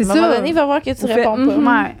 mettons, c'est À ça. un moment donné, il va voir que tu On fait, réponds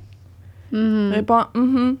pas. Ouais. Mhm. Réponds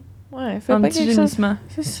Ouais, fais un pas petit quelque chose. gémissement.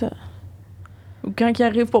 C'est ça. Ou quand il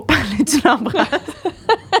arrive pour parler, tu l'embrasses.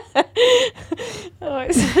 Ouais,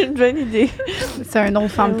 c'est une bonne idée. C'est un autre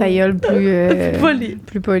femme tailleul plus Poli.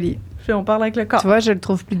 plus poli. Puis on parle avec le corps. Tu vois, je le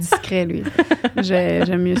trouve plus discret, lui.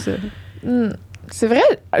 J'aime mieux ça. C'est vrai,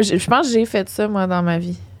 je pense que j'ai fait ça, moi, dans ma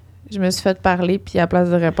vie. Je me suis fait parler, puis à la place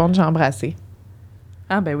de répondre, j'ai embrassé.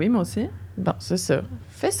 Ah ben oui, moi aussi. Bon, c'est ça.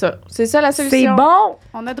 Fais ça. C'est ça la solution. C'est bon!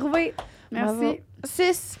 On a trouvé. Merci. Bravo.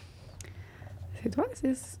 6. C'est toi, c'est...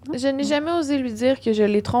 non? Je n'ai jamais osé lui dire que je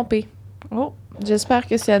l'ai trompé. Oh. J'espère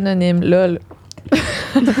que c'est anonyme. Lol.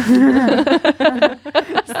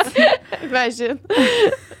 Imagine.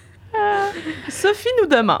 Sophie nous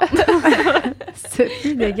demande.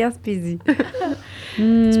 Sophie de Gaspésie.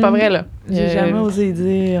 C'est pas vrai, là. J'ai jamais osé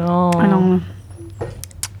dire. Oh. Ah non.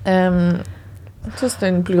 Ça, c'était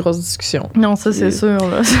une plus grosse discussion. Non, ça, c'est sûr.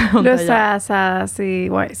 Là,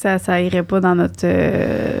 ça irait pas dans notre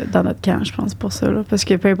camp, je pense, pour ça. Là, parce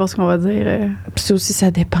que peu importe ce qu'on va dire. Puis ça aussi, ça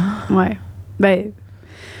dépend. Ouais. Ben.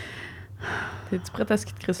 Es-tu prête à ce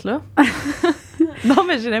qui te crisse là? Non,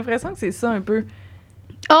 mais j'ai l'impression que c'est ça un peu.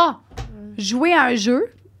 Ah! Jouer à un jeu.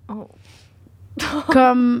 Oh.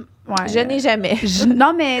 Comme. Ouais. Je n'ai jamais.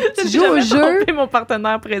 Non, mais tu J'ai joues au jamais jeu. trompé mon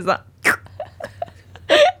partenaire présent.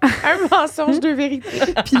 Un mensonge de vérité.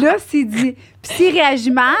 Puis là, puis s'il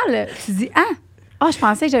réagit mal, tu dis je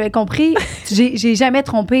pensais que j'avais compris. J'ai jamais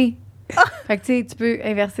trompé. Fait que tu peux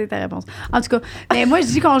inverser ta réponse. En tout cas, mais moi je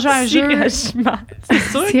dis qu'on joue à un jeu. Réagit mal. C'est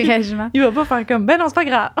sûr. S'il réagit mal. Il va pas faire comme non, c'est pas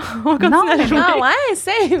grave. On continue Non, à jouer. Ah ouais,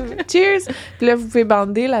 save. Cheers. Puis là, vous pouvez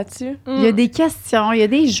bander là-dessus. Il y a des questions, il y a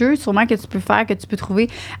des jeux sûrement que tu peux faire, que tu peux trouver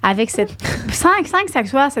avec cette. sans que ça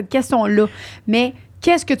soit cette question-là. Mais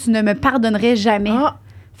qu'est-ce que tu ne me pardonnerais jamais? Ah.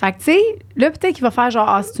 Fait que, tu sais, là, peut-être qu'il va faire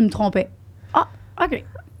genre, si tu me trompais. Ah, OK.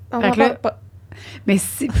 On Fait va que là, pas. mais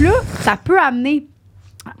puis là, ça peut amener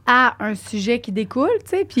à un sujet qui découle,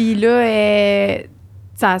 tu sais, puis là,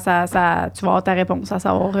 tu vas avoir ta réponse à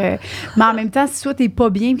savoir. Mais en même temps, si toi, t'es pas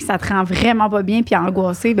bien, puis ça te rend vraiment pas bien, puis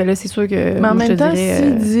angoissé, ben là, c'est sûr que. Mais en moi, même temps,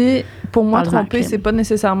 s'il dirais, dit, pour moi, parle-en tromper, crime. c'est pas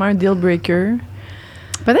nécessairement un deal breaker.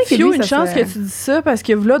 peut-être que Fio, lui, une ça chance serait- que tu dis ça parce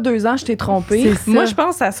que là, 2 ans, je t'ai trompé. C'est ça. Moi, je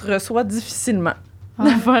pense que ça se reçoit difficilement. Ah. De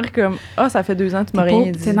faire comme, ça fait 2 ans, tu m'as T'es pas-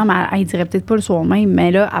 rien tu sais, dit. non, mais elle dirait peut-être pas le soir même, mais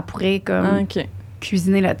là, elle pourrait comme Ah, OK.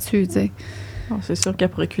 cuisiner là-dessus, tu sais. Oh, c'est sûr qu'elle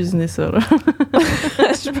pourrait cuisiner ça, là.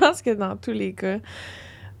 Je pense que dans tous les cas,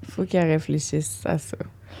 il faut qu'elle réfléchisse à ça.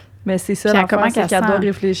 Mais c'est ça, Puis à l'affaire, comment c'est qu'elle qu'elle doit sent.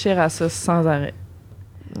 réfléchir à ça sans arrêt.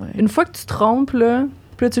 Ouais. Une fois que tu te trompes, là,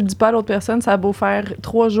 puis là, tu le dis pas à l'autre personne, ça a beau faire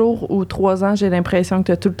 3 jours ou 3 ans, j'ai l'impression que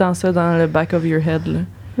tu as tout le temps ça dans le back of your head, là.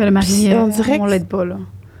 Mais le mari, Puis on dirait on que- l'aide pas, là.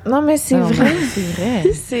 Non, mais c'est Non, vrai. mais c'est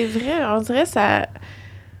vrai. C'est vrai. On dirait que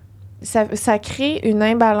ça crée une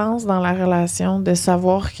imbalance dans la relation de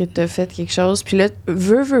savoir que tu as fait quelque chose. Puis là,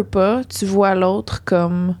 veux pas, tu vois l'autre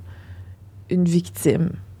comme une victime.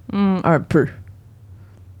 Un peu.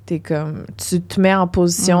 T'es comme... Tu te mets en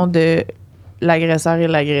position de l'agresseur et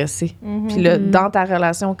l'agressé. Puis là, dans ta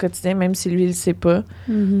relation au quotidien, même si lui, il le sait pas,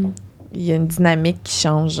 il y a une dynamique qui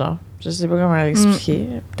change, genre. Je sais pas comment l'expliquer.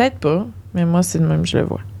 Peut-être pas, mais moi, c'est le même, je le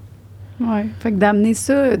vois. Ouais. Fait que d'amener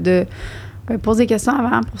ça, de poser des questions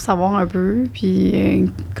avant pour savoir un peu,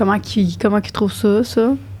 puis comment qu'il trouve ça.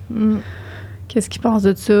 Qu'est-ce qu'il pense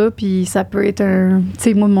de ça, puis ça peut être un... Tu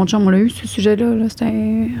sais, moi, mon chum, on l'a eu, ce sujet-là, là, c'est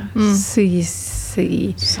un... C'est On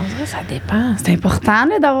dirait que ça dépend. c'est important,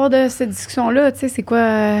 là, d'avoir cette discussion-là, tu sais, c'est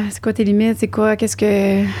quoi tes limites, qu'est-ce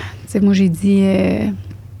que... Tu sais, moi, j'ai dit...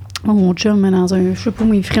 mon chum, dans un... Je sais pas,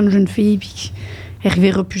 moi, il ferait une jeune fille, puis elle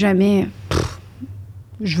reverra plus jamais.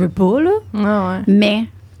 Je veux pas, là. Ah ouais. Mais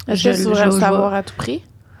Est-ce que tu voudrais le savoir à tout prix?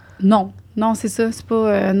 Non, c'est ça, c'est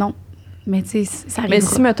pas non. Mais tu sais, ça arrive. Mais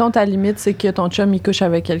si, mettons, ta limite, c'est que ton chum, il couche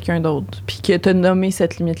avec quelqu'un d'autre, puis que t'as nommé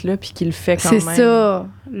cette limite-là, puis qu'il le fait quand c'est même. ça.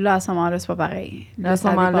 Là, à ce moment-là, c'est pas pareil. Là, à ce ça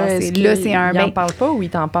a moment-là, dépassé. est-ce là, qu'il c'est un il en parle pas ou il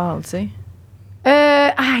t'en parle, tu sais?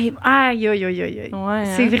 Aïe. Ouais.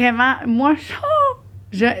 C'est vraiment moi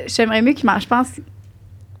j'aimerais mieux qu'il m'en je pense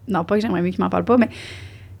non, pas que j'aimerais mieux qu'il m'en parle pas, mais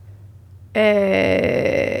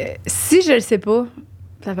si je le sais pas,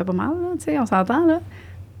 ça fait pas mal, là, tu sais, on s'entend, là.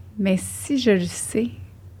 Mais si je le sais,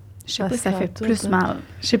 je sais pas si ça fait tout, plus hein. mal.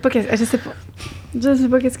 Je sais pas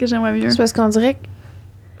qu'est-ce que j'aimerais mieux. C'est parce qu'on dirait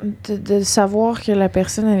que de savoir que la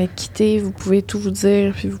personne avec qui t'es, vous pouvez tout vous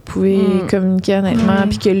dire, puis vous pouvez communiquer honnêtement,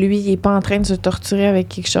 puis que lui, il est pas en train de se torturer avec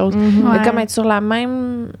quelque chose. Ouais. De comme être sur la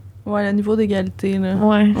même... Ouais, le niveau d'égalité, là.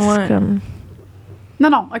 Ouais, Ouais. c'est comme...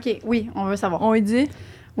 Non, OK, oui, on veut savoir. On lui dit?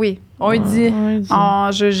 Oui. On lui dit.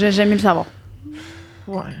 Ouais, J'aime mieux le savoir.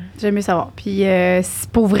 ouais. J'aime mieux savoir. Puis,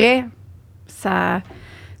 pour vrai, ça...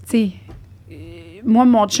 Tu sais, moi,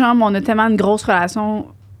 mon chum, on a tellement une grosse relation,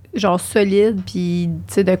 genre solide, puis,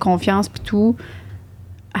 tu sais, de confiance, puis tout.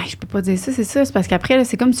 Ah, je peux pas dire ça, c'est parce qu'après, là,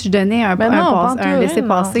 c'est comme si je donnais un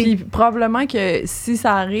laisser-passer. Puis probablement que si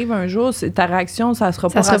ça arrive un jour, ta réaction, ça sera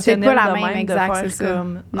pas Ça sera peut-être rationnel pas la de même, même exact, de faire c'est ça.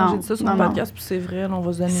 comme... Non, j'ai dit ça sur non, mon non. podcast, puis c'est vrai, là, on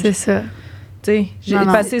va se donner... C'est ça. Tu sais, Non,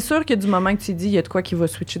 non. c'est sûr que du moment que tu dis, il y a de quoi qui va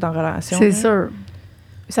switcher dans la relation. C'est là. sûr.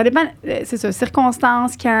 ça dépend, c'est ça,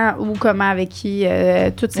 circonstances, quand, où, comment, avec qui,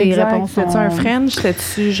 toutes ces Exact. réponses sont... T'as-tu un French?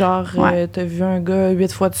 T'as-tu, genre, Ouais. t'as vu un gars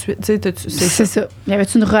 8 fois de suite? Tu sais, C'est ça. Y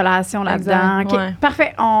avait-tu une relation là-dedans? Exact, OK. ouais.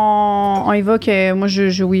 Parfait. On y va que moi,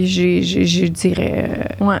 oui, je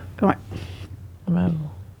dirais... Ouais. Bravo.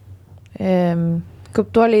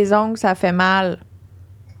 Coupe-toi les ongles, ça fait mal.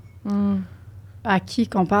 À qui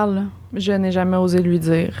qu'on parle, là? Je n'ai jamais osé lui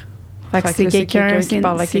dire. Fait que Fait c'est que c'est quelqu'un, quelqu'un qui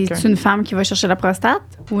parle à quelqu'un. c'est une femme qui va chercher la prostate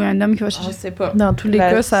ou un homme qui va chercher... sais pas. Dans tous les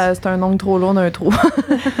cas, c'est un ongle trop long d'un trou.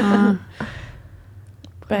 Ah.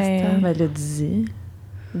 Ben, Elle le dit.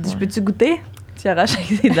 Elle dit, je peux-tu goûter? Tu arraches avec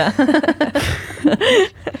ses dents.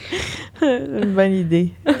 une bonne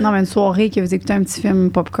idée. Non, mais une soirée que vous écoutez un petit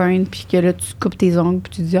film popcorn, puis que là, tu coupes tes ongles,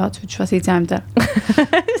 puis tu dis, tu veux que je fasse les tiens en même temps?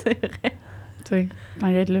 C'est vrai. Tu sais,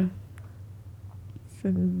 t'inquiète, là. C'est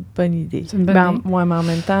une bonne idée. C'est une bonne Ben, idée. ouais, mais en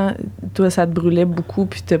même temps, toi, ça te brûlait beaucoup,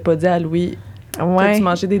 puis t'as pas dit à Louis, toi, Ouais. tu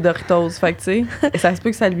mangeais des Doritos. Fait que, tu sais, ça se peut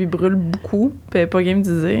que ça lui brûle beaucoup, puis elle est pas game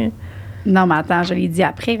de dire. Non, mais attends, je l'ai dit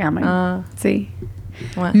après, quand même. Ah, Tu sais.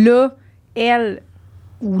 ouais. Là, elle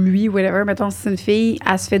ou lui, whatever, mettons, si c'est une fille,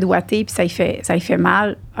 elle se fait doigter, puis ça y fait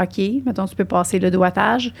mal. OK, mettons, tu peux passer le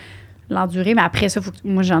doigtage, l'endurer, mais après ça, faut que...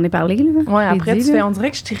 moi, j'en ai parlé, là. Ouais, Je l'ai après, dit, tu là. fais, on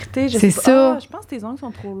dirait que je t'ai irritée. C'est sais pas. ça. Ah, je pense que tes ongles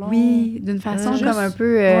sont trop longs. Oui, d'une façon Juste- comme un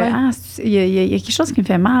peu... ouais. il y a quelque chose qui me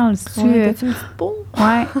fait mal. Ouais, t'as-tu une petite peau?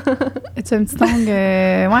 Ouais. As-tu un petit ongle?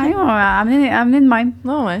 Ouais, on va amener de même.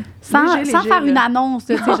 Non, ouais. Sans Léger, faire léger, une là. annonce,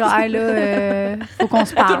 là, tu sais, genre, hey, là, faut qu'on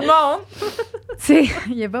se parle. Tout le monde! Tu sais,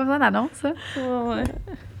 il n'y a pas besoin d'annonce, ça. Ouais,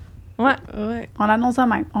 ouais. Ouais. On l'annonce de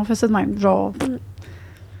même. On fait ça de même. Genre.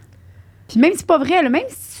 Puis même si c'est pas vrai, là, même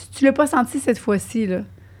si tu l'as pas senti cette fois-ci, là,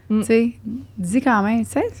 tu sais, dis quand même,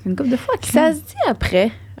 tu sais, c'est une couple de fois. Ça se dit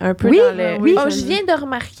après, un peu Oui, dans le... oui, Oh, je je viens de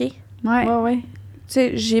remarquer. Ouais. Ouais, ouais. Tu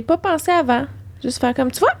sais, j'ai pas pensé avant. Juste faire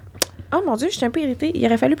comme, tu vois, oh mon Dieu, je suis un peu irritée. Il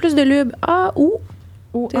aurait fallu plus de lube. Ah, ou...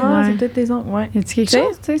 Ou, Ouais. c'est peut-être tes ongles. Ouais. Y a-tu quelque Tu sais,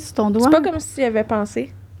 chose, tu sais, sur ton doigt? C'est pas comme s'il avait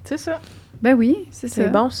pensé. C'est ça. Ben oui, c'est ça. C'est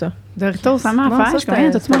bon, ça. Doritos, vraiment Non, à ça, faire. je Je connais,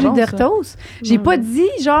 connais, t'as-tu c'est pas mangé bon, de ça. Doritos? J'ai Non. pas dit,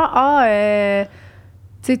 genre,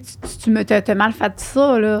 tu sais, t'as mal fait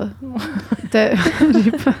ça, là.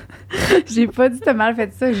 J'ai pas dit t'as mal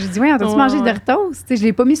fait ça. J'ai dit, ouais, t'as-tu Ouais, mangé de ouais. Doritos? Tu sais, je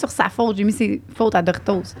l'ai pas mis sur sa faute. J'ai mis ses fautes à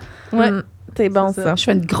Doritos. Ouais. C'est bon, C'est ça. Je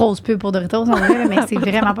fais une grosse pub pour Doritos, en vrai, mais c'est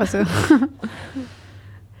vraiment pas ça.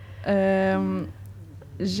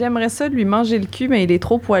 J'aimerais ça lui manger le cul, mais il est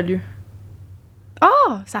trop poilu.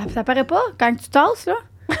 Ça paraît pas quand tu tasses, là?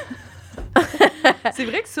 C'est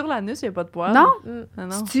vrai que sur l'anus, il n'y a pas de poil. Non? Ah,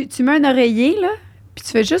 non. Tu mets un oreiller, là, puis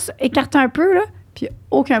tu fais juste écarter un peu, là, puis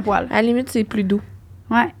aucun poil. À la limite, c'est plus doux.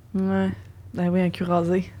 Ouais. Ouais. Ben oui, un cul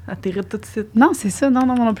rasé. Elle t'irrite tout de suite. Non, c'est ça. Non,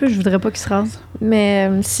 non plus, je voudrais pas qu'il se rase. Mais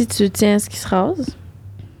si tu tiens à ce qui se rase,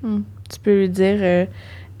 Hmm. tu peux lui dire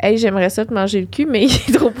hey, j'aimerais ça te manger le cul, mais il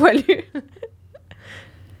est trop poilu.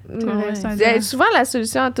 Ouais, c'est un Hey, dimanche. souvent, la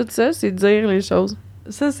solution à tout ça, c'est de dire les choses.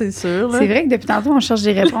 Ça, c'est sûr. Là. C'est vrai que depuis tantôt, on cherche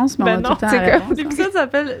des réponses, mais Ben on a non, tout le temps c'est la comme réponse, hein. l'épisode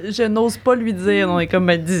s'appelle Je n'ose pas lui dire. On est comme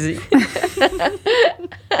ben disait.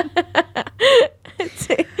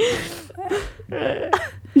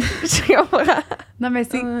 Je comprends. Non, mais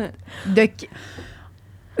c'est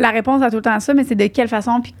la réponse à tout le temps ça, mais c'est de quelle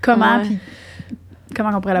façon, puis comment, Ouais. puis comment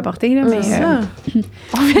on pourrait l'apporter. Là, mais, C'est ça.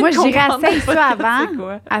 moi, je dirais comprendre essaye ça c'est avant.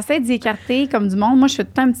 quoi. Essaye d'y écarter comme du monde. Moi, je fais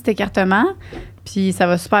tout le temps un petit écartement, puis ça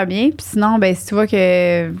va super bien. Puis sinon, ben si tu vois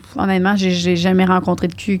que, honnêtement, j'ai jamais rencontré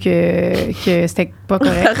de cul que c'était pas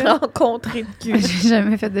correct. là. Rencontrer de cul. J'ai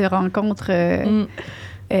jamais fait de rencontre Mm.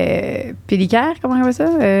 pélicaire, comment on appelle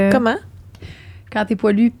ça? Comment? Quand t'es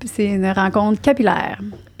poilu, c'est une rencontre capillaire.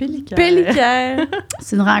 Pélicaire. Pélicaire.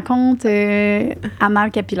 C'est une rencontre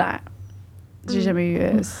anale capillaire. J'ai jamais eu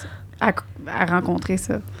à rencontrer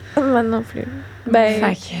ça. Moi non plus. Ben,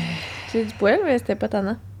 Fait que, j'ai du poil, mais c'était pas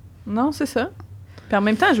tannant. Non, c'est ça. Puis en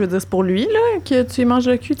même temps, je veux dire, c'est pour lui là, que tu lui manges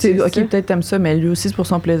le cul. Tu sais, C'est OK, ça. peut-être t'aimes ça, mais lui aussi, c'est pour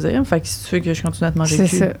son plaisir. Fait que si tu veux que je continue à te manger c'est le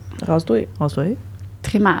cul, ça. Rase-toi. on se voit.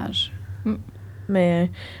 Trimage.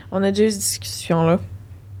 Mais on a déjà eu cette discussion-là.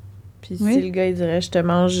 Puis Oui. si le gars, il dirait, je te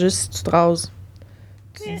mange juste si tu te rases.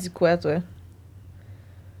 Tu dis quoi, toi?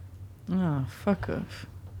 Ah, fuck off.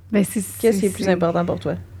 Ben, Qu'est-ce qui est plus important pour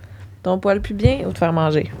toi? Ton poil pubien ou te faire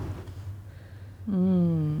manger?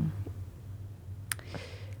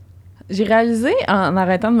 J'ai réalisé en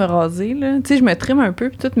arrêtant de me raser, là, tu sais, je me trime un peu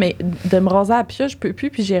puis tout, mais de me raser à la pioche, je peux plus.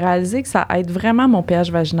 Puis j'ai réalisé que ça aide vraiment mon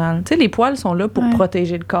pH vaginal. Tu sais, les poils sont là pour Ouais.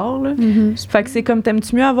 protéger le corps. Là. Mm-hmm. Fait que c'est comme,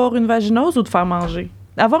 t'aimes-tu mieux avoir une vaginose ou te faire manger?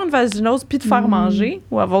 Avoir une vaginose puis te faire manger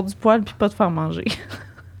ou avoir du poil puis pas te faire manger?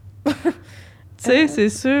 Tu sais, c'est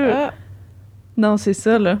sûr. Ah, Non, c'est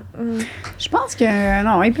ça, là. Je pense que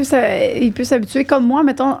non, il peut s'habituer. Comme moi,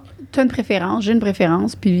 mettons, t'as une préférence, j'ai une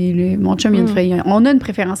préférence, puis mon chum, on a une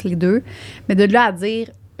préférence les deux. Mais de là à dire,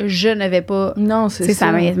 je ne vais pas. Non, c'est ça.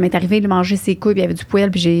 Ça m'est arrivé de manger ses couilles, puis il y avait du poêle,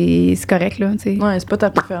 puis c'est correct, là. T'sais. Ouais, c'est pas ta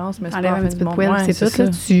préférence, mais c'est enlève pas un petit peu de poêle, ouais, c'est tout, là.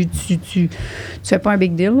 Tu fais pas un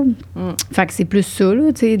big deal. Fait que c'est plus ça,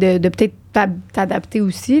 là, tu sais, de peut-être t'adapter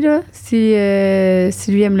aussi, là. Si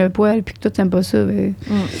lui aime le poêle, puis que toi, t'aimes pas ça, ben,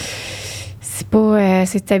 c'est pas.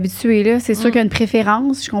 C'est t'habituer, là. C'est sûr qu'il y a une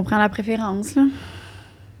préférence. Je comprends la préférence, là.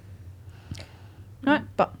 Ouais.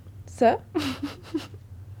 Bon. Ça.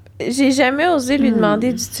 J'ai jamais osé lui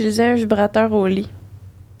demander d'utiliser un vibrateur au lit.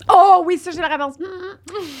 Oh oui, ça, j'ai la réponse.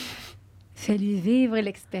 Fais-lui vivre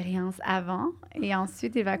l'expérience avant et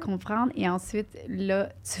ensuite, il va comprendre. Et ensuite, là,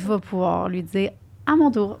 tu vas pouvoir lui dire à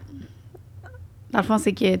mon tour. Dans le fond,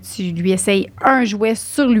 c'est que tu lui essayes un jouet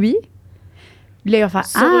sur lui. Là, il va faire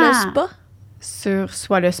sur le spa? Sur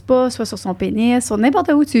soit le spa, soit sur son pénis, sur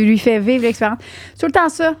n'importe où. Tu lui fais vivre l'expérience. Tout le temps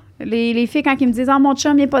ça. Les filles, quand ils me disent « Ah, mon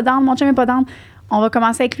chum, il n'est pas down, mon chum, il n'est pas down », on va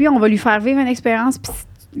commencer avec lui, on va lui faire vivre une expérience. Puis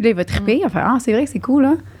là, il va triper. Il va faire « Ah, c'est vrai que c'est cool,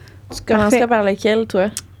 hein? » Tu commencerais par lequel,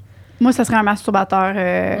 toi? Moi, ça serait un masturbateur,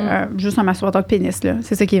 juste un masturbateur de pénis, là.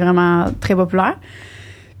 C'est ça qui est vraiment très populaire.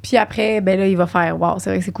 Puis après, ben là, il va faire « Wow, c'est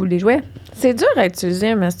vrai que c'est cool, les jouets. » C'est dur à utiliser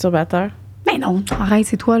un masturbateur. Mais non, arrête,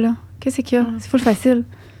 c'est toi, là. Qu'est-ce qu'il y a? C'est full facile.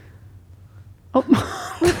 Oh!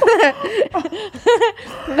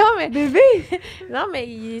 Non, mais... Bébé! Non, mais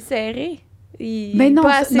il est serré. Il mais non, est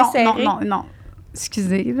pas assez serré. Non.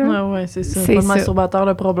 Excusez, là. Ouais, c'est ça. C'est pas le masturbateur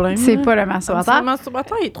le problème. C'est pas le masturbateur. Le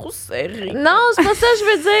masturbateur, il est trop serré. Non, c'est pas ça que je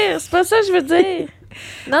veux dire. C'est pas ça que je veux dire.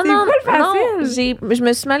 Non, je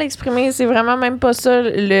me suis mal exprimée. C'est vraiment même pas ça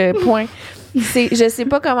le point. Je sais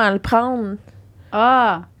pas comment le prendre.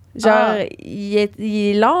 Ah! Genre, il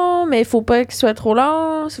est long, mais il faut pas qu'il soit trop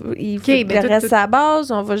long. Il faut qu'il reste à la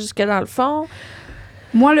base. On va jusque dans le fond.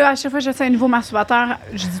 Moi, là, à chaque fois que j'essaie un nouveau masturbateur,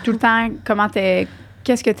 je dis tout le temps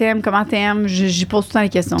qu'est-ce que t'aimes, comment t'aimes. J'y pose tout le temps les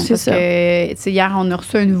questions. Parce que, tu sais, hier, on a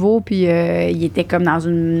reçu un nouveau, puis il était comme dans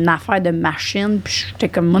une affaire de machine. Puis j'étais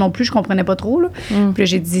comme, moi non plus, je comprenais pas trop, là. Puis là,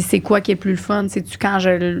 j'ai dit, c'est quoi qui est plus le fun? C'est-tu quand je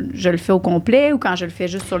le fais au complet ou quand je le fais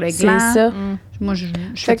juste sur le gland? C'est ça. Moi, je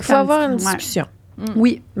fait qu'il faut avoir une discussion.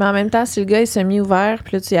 Oui. Mais en même temps, si le gars est semi-ouvert,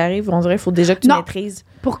 puis là, tu y arrives, on dirait qu'il faut déjà que tu maîtrises.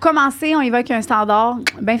 Pour commencer, on y va avec un standard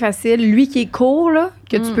bien facile. Lui qui est court, là,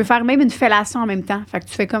 que tu peux faire même une fellation en même temps. Fait que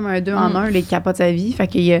tu fais comme un 2 en 1, les capotes sa vie. Fait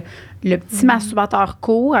qu'il y a le petit masturbateur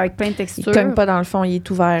court avec plein de textures. Il cogne pas dans le fond, il est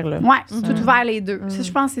ouvert, là. Ouais, tout ouvert les deux. Ça,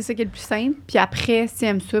 je pense que c'est ça qui est le plus simple. Puis après, si tu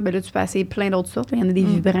aimes ça, ben là, tu peux essayer plein d'autres sortes. Il y en a des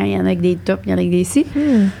vibrants, il y en a avec des tops, il y en a avec des si.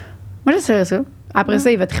 Moi, j'essaierais ça. Après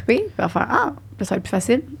ça, il va triper. Il va faire ça va être plus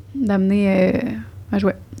facile d'amener un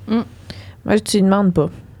jouet. Moi, je te demandes pas.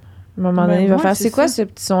 À un moment donné, il va faire, c'est quoi ce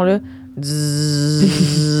petit son-là?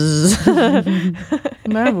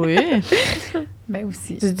 Ben oui. Ben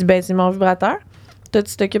aussi. Tu dis, c'est mon vibrateur. Toi,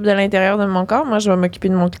 tu t'occupes de l'intérieur de mon corps. Moi, je vais m'occuper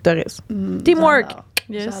de mon clitoris. Teamwork!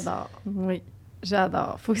 J'adore. Oui.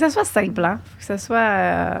 J'adore. Faut que ça soit simple, hein? Faut que ça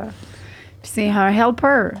soit... Puis c'est un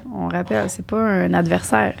helper, on rappelle. C'est pas un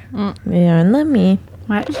adversaire. Mais un ami.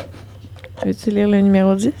 Ouais. Veux-tu lire le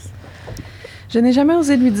numéro 10? Je n'ai jamais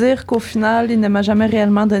osé lui dire qu'au final, il ne m'a jamais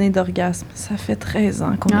réellement donné d'orgasme. Ça fait 13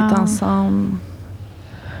 ans qu'on est ensemble.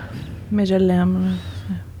 Mais je l'aime.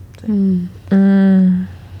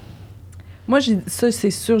 Moi, ça,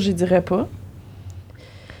 c'est sûr, j'y dirais pas.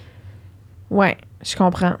 Ouais, je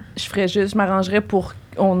comprends. Je m'arrangerais pour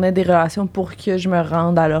qu'on ait des relations pour que je me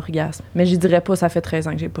rende à l'orgasme. Mais j'y dirais pas, ça fait 13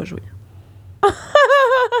 ans que j'ai pas joué.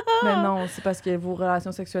 Mais non, c'est parce que vos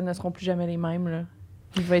relations sexuelles ne seront plus jamais les mêmes, là.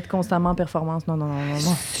 Il va être constamment en performance. Non.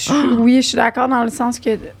 Oui, je suis d'accord dans le sens que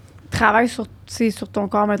travaille sur ton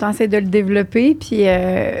corps maintenant, essaie de le développer. Puis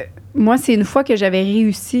moi, c'est une fois que j'avais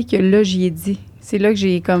réussi que là, j'y ai dit. C'est là que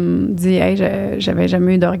j'ai comme dit, hey, j'avais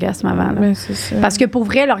jamais eu d'orgasme avant. Là. C'est ça. Parce que pour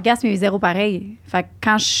vrai, l'orgasme est zéro pareil. Fait que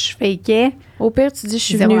quand je fakais. Au pire, tu dis, je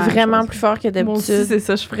suis venue vraiment plus fort que d'habitude. Moi aussi, c'est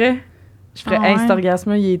ça, je ferais. Cet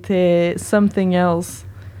orgasme-là, il était something else.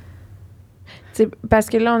 T'sais, parce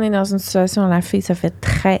que là, on est dans une situation, la fille, ça fait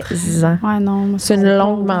 13 ans. Ouais, non. C'est une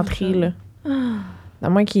longue menterie, là. À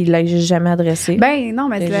moins qu'il l'ait jamais adressé. Ben non,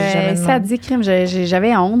 mais ça dit crime.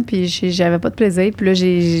 J'avais honte, puis j'avais pas de plaisir. Puis là,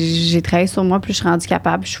 j'ai travaillé sur moi, puis je suis rendue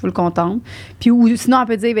capable, je suis full contente. Puis sinon, on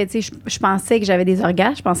peut dire, ben tu sais, je pensais que j'avais des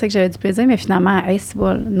orgasmes, je pensais que j'avais du plaisir, mais finalement, c'est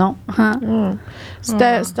bon, non.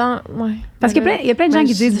 C'était ouais. Parce qu'il y a plein de gens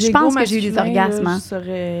qui disent, je pense que j'ai eu des orgasmes. Là, je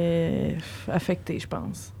serais affectée, je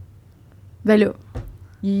pense. Ben là.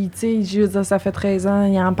 Tu sais, ça fait 13 ans,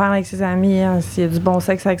 il en parle avec ses amis, il y a du bon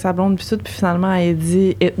sexe avec sa blonde, puis tout, puis finalement, elle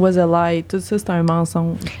dit « It was a lie ». Tout ça, c'est un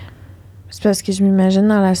mensonge. C'est parce que je m'imagine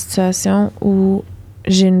dans la situation où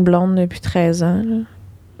j'ai une blonde depuis 13 ans. Là.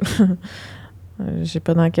 Je sais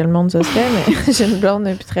pas dans quel monde ça se fait, mais j'ai une blonde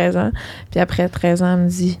depuis 13 ans. Puis après 13 ans, elle me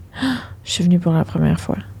dit « Je suis venue pour la première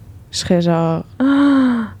fois. » Je serais genre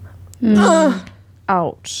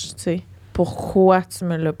ouch, tu sais. Pourquoi tu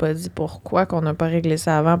me l'as pas dit? Pourquoi qu'on n'a pas réglé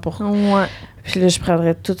ça avant? Ouais. Puis là, je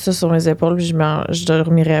prendrais tout ça sur mes épaules puis je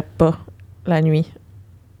dormirais pas la nuit.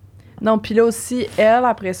 Non, puis là aussi, elle,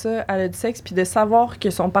 après ça, elle a du sexe, puis de savoir que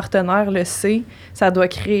son partenaire le sait, ça doit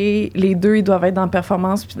créer... Les deux, ils doivent être dans la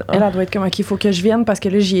performance, puis elle doit être comme, OK, il faut que je vienne, parce que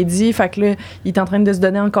là, j'y ai dit, fait que là, il est en train de se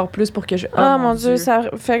donner encore plus pour que je... Oh mon Dieu, ça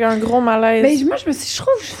fait un gros malaise. Ben, moi, je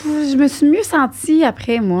me suis mieux sentie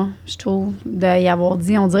après, moi, je trouve, d'y avoir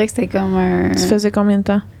dit. On dirait que c'était comme un... Tu faisais combien de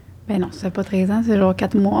temps? Ben non, ça fait pas 13 ans, c'est genre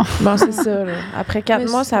 4 mois. Bon, c'est ça, là. Après 4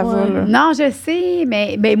 mois, ça va, là. Non, je sais,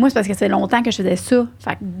 mais ben, moi, c'est parce que ça fait longtemps que je faisais ça.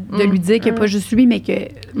 Fait que de lui dire que pas juste lui, mais que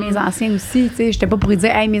mes anciens aussi, tu sais. J'étais pas pour lui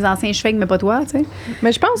dire, hey, mes anciens, je fake, mais pas toi, tu sais.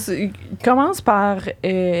 Mais je pense, commence par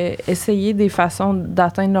essayer des façons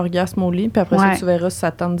d'atteindre l'orgasme au lit, puis après ça, tu verras si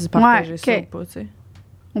ça tente d'y partager ça ou pas, tu sais.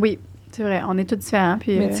 Oui, c'est vrai, on est tous différents.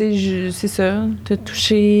 Puis, mais tu sais, c'est ça, te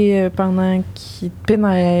toucher pendant qu'il te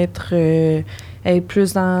pénètre, être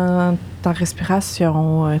plus dans ta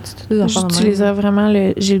respiration. J'utiliserais vraiment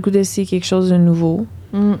j'ai le goût d'essayer quelque chose de nouveau.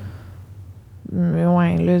 Mais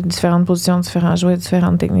ouais, là, différentes positions, différents jouets,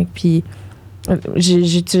 différentes techniques. Puis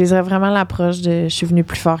j'utiliserais vraiment l'approche de « je suis venue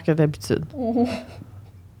plus fort que d'habitude ».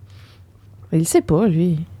 Il sait pas,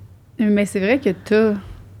 lui. Mais c'est vrai que t'as...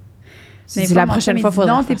 Mais la prochaine fois, faudra.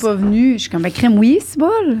 Non, t'es pas venu. Je suis comme, crème, oui, c'est bon.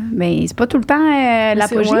 Mais c'est pas tout le temps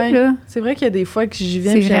l'apogée, là. C'est vrai qu'il y a des fois que j'y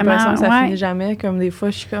viens et j'ai l'impression que ça finit jamais. Comme des fois,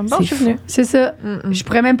 je suis comme, bon, je suis venue. C'est ça. Je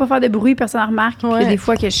pourrais même pas faire de bruit, personne ne remarque. Puis il y a des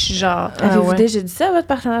fois que je suis genre. Avez-vous déjà dit ça à votre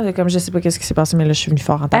partenaire? Comme, je sais pas qu'est-ce qui s'est passé, mais là, je suis venue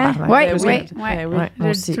fort en tabarnak. Oui.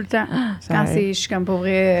 Moi aussi. Tout le temps. Quand je suis comme, pour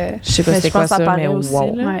vrai. Je sais pas c'était quoi ça, mais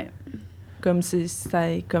wow. Comme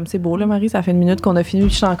c'est beau, là, Marie. Ça fait une minute qu'on a fini,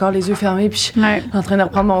 puis je suis encore les yeux fermés, puis je suis en train de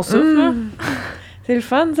reprendre mon souffle. Là. C'est le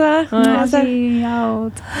fun, ça? J'ai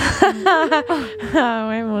hâte. Ah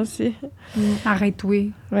ouais, moi aussi. Arrête,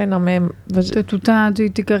 oui. Ouais, non, mais... T'as tout le temps, t'es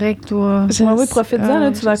correct, toi. Oui, profite-en, là,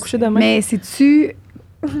 tu vas accoucher demain. Mais sais-tu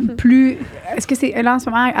plus... Est-ce que c'est... Là, en ce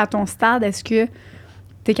moment, à ton stade, est-ce que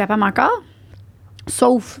t'es capable encore?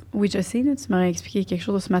 Sauf, oui, je sais, là, tu m'aurais expliqué quelque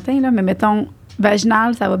chose ce matin, là, mais mettons,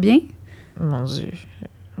 vaginal, ça va bien? Mon Dieu.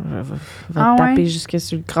 Va taper jusque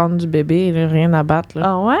sur le crâne du bébé, là, rien à battre, là.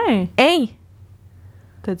 Ah ouais? Hein?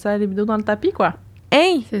 T'as-tu la libido dans le tapis, quoi?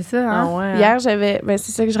 Hein? C'est ça, hein? Ah ouais. Hier, j'avais... Ben,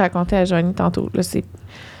 c'est ça que je racontais à Joanie tantôt. Là,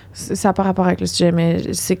 ça n'a pas rapport avec le sujet,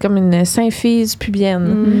 mais c'est comme une symphyse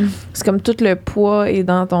pubienne. C'est comme tout le poids est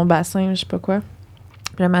dans ton bassin, je sais pas quoi.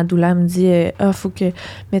 Puis là, ma doula me dit faut que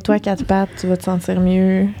mets-toi à 4 pattes, tu vas te sentir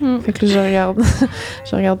mieux. Fait que là, je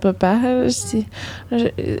regarde papa.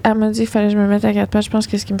 Elle m'a dit qu'il fallait que je me mette à 4 pattes. Je pense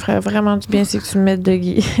que ce qui me ferait vraiment du bien, c'est que tu me mettes de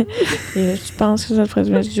Guy. Et là, tu penses que ça te ferait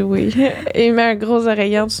du bien? Je dis oui. Et il met un gros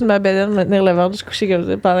oreiller en dessous de ma bedaine, me tenir le ventre. Je suis couchée comme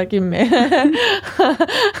ça pendant qu'il me met.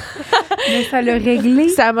 Mais ça l'a réglé.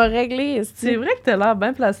 Ça m'a réglé. C'est vrai que t'as l'air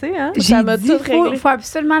bien placée, hein? Ça m'a tout réglé. Il faut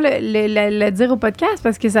absolument le dire au podcast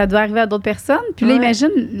parce que ça doit arriver à d'autres personnes. Puis là, imagine,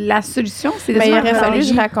 la solution, c'est de mais se il faire aurait fallu que je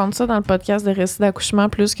relanger. raconte ça dans le podcast de récit d'accouchement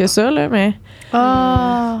plus que ça, là, mais...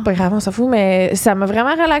 Pas grave, on s'en fout, mais ça m'a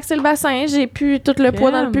vraiment relaxé le bassin. J'ai plus tout le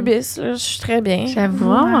poids dans le pubis. Je suis très bien.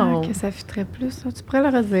 J'avoue que ça fitterait plus. Là. Tu pourrais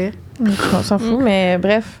le redire. On s'en fout, mais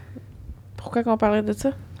bref. Pourquoi qu'on parlait de ça?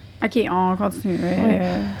 OK, on continue.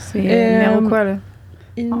 C'est numéro quoi, là?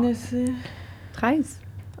 Il ne sait... 13?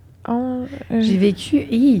 J'ai vécu...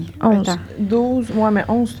 11. 12. Ouais, mais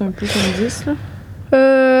 11, c'est un peu comme 10, là.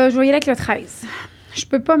 Je vais y aller avec le 13. Je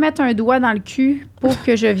peux pas mettre un doigt dans le cul pour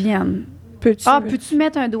que je vienne. Peux-tu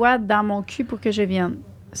mettre un doigt dans mon cul pour que je vienne?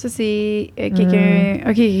 Ça, c'est quelqu'un...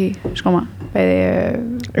 OK, je comprends.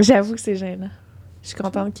 J'avoue que c'est gênant. Je suis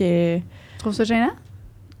contente que... Tu trouves ça gênant?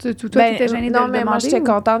 Toi, t'étais gênée de le demander? Non, mais moi, j'étais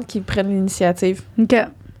contente qu'ils prennent l'initiative. OK.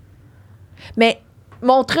 Mais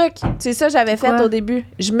mon truc, c'est ça que j'avais fait au début.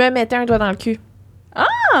 Je me mettais un doigt dans le cul.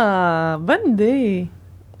 Ah! Bonne idée!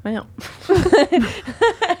 Voyons.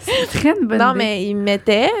 C'est très une bonne idée. Non, mais il me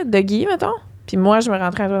mettait de Guy, mettons. Puis moi, je me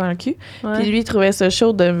rentrais un doigt dans le cul. Ouais. Puis lui, il trouvait ça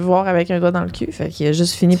chaud de me voir avec un doigt dans le cul. Fait qu'il a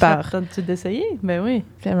juste fini par... T'as-tu d'essayer? Ben oui.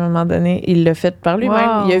 Puis à un moment donné, il l'a fait par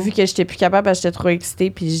lui-même. Wow. Il a vu que j'étais plus capable parce que j'étais trop excitée.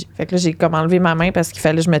 Puis fait que là, j'ai comme enlevé ma main parce qu'il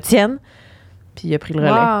fallait que je me tienne. Puis il a pris le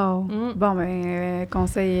relais. Wow. Bon, ben,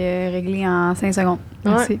 conseil réglé en 5 secondes.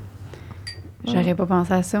 Merci. J'aurais pas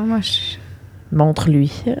pensé à ça, moi. Montre-lui.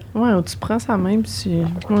 Ouais, tu prends sa main, puis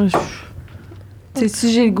moi,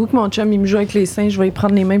 si j'ai le goût que mon chum, il me joue avec les seins, je vais y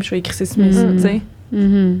prendre les mains, puis je vais y crisser sur mes seins, tu sais.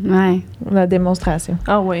 Ouais. La démonstration.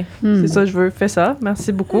 Ah oui, c'est ça, je veux. Fais ça.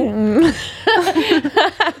 Merci beaucoup.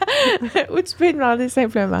 Ou tu peux demander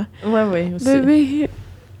simplement. Oui, aussi. Bébé,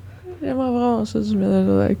 j'aimerais vraiment ça du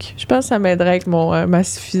ménage. Je pense que ça m'aiderait avec ma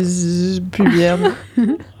syphilis pubienne.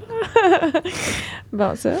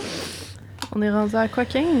 Bon, ça. On est rendu à quoi,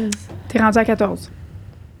 15? T'es rendu à 14.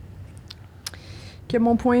 Que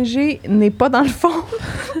mon point G n'est pas dans le fond.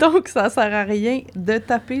 Donc, ça sert à rien de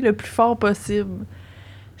taper le plus fort possible.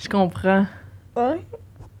 Je comprends. Ouais.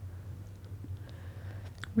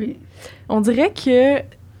 Oui. On dirait que... Tu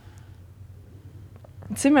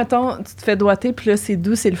sais, mettons, tu te fais doigter, puis là, c'est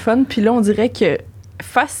doux, c'est le fun. Puis là, on dirait que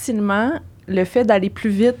facilement, le fait d'aller plus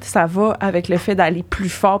vite, ça va avec le fait d'aller plus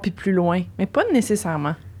fort puis plus loin. Mais pas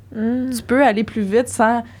nécessairement. Tu peux aller plus vite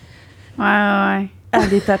sans Ouais.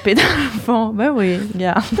 aller taper dans le fond. Ben oui,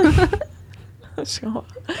 regarde. Je comprends.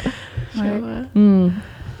 Ouais.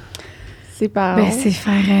 C'est pas... Ben, c'est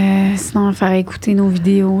faire... sinon, faire écouter nos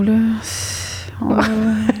vidéos, là.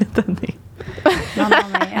 Attendez. Non,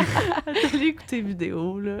 mais... J'ai écouté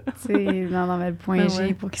vidéo, là. non, mais le point Ben G,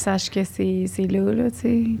 ouais. pour qu'ils sachent que c'est là, tu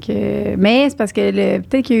sais. Que... Mais c'est parce que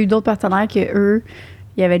peut-être qu'il y a eu d'autres partenaires que eux,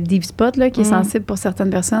 il y avait le deep spot, là, qui est sensible pour certaines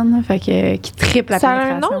personnes, là, fait que qui triple la Ça a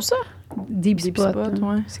pénétration. un nom, ça? Deep spot, spot, là.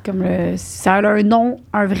 ouais. C'est comme ça a un nom,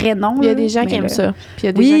 un vrai nom. Il y a là, des gens mais qui aiment le- ça. Puis il y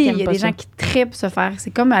a des gens Oui, qui il aiment y a pas des ça. gens qui trippent se faire.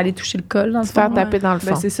 C'est comme aller toucher le col, dans le Se faire fond. taper dans le fond.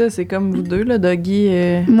 Ben, c'est ça, c'est comme vous deux, là, Doggy.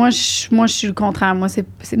 Moi, je suis le contraire. Moi,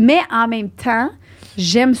 mais en même temps,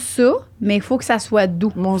 j'aime ça, mais il faut que ça soit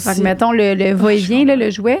doux. Moi Fait aussi. que, mettons, le va-et-vient, là, le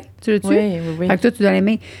jouet, tu l'as-tu? Oui. Fait que toi, tu dois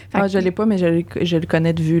l'aimer. Fait Ah, que- je l'ai pas, mais je le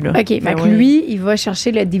connais de vue, là. OK, fait Ben que ouais. lui, il va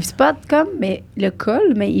chercher le deep spot comme, mais le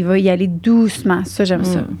col, mais il va y aller doucement. Ça, j'aime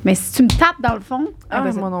ça. Mais si tu me tapes dans le fond, Ah,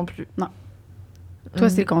 vas-y. moi non plus. Toi,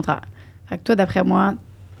 c'est le contraire. Fait que toi, d'après moi,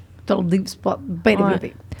 t'as le deep spot bien Ouais.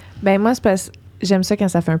 développé. Ben moi, c'est parce que j'aime ça quand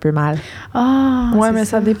ça fait un peu mal. Ah, Ouais, c'est mais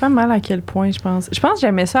ça dépend mal à quel point, je pense. Je pense que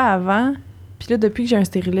j'aimais ça avant, puis là, depuis que j'ai un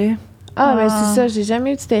stérilet... Ben c'est ça. J'ai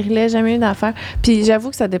jamais eu de stérilet, jamais eu d'affaire. Puis j'avoue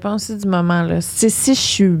que ça dépend aussi du moment, là. Si je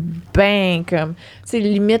suis bien comme... Tu sais,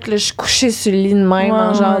 limite, là, je suis couchée sur le lit de même, en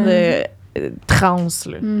Ouais, genre de transe,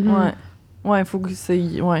 là. Ouais. Ouais, il faut que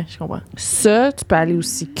c'est... Ouais, je comprends. Ça, tu peux aller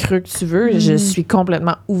aussi creux que tu veux. Je suis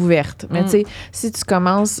complètement ouverte. Mais tu sais, si tu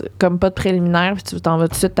commences comme pas de préliminaire puis tu t'en vas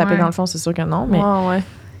tout de suite taper Ouais. dans le fond, c'est sûr que non. Mais Ouais.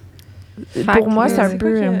 pour moi, que c'est un C'est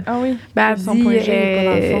peu... quoi que- Ah oui. Ben, Son dis, point G est pas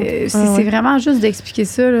dans le fond. c'est vraiment juste d'expliquer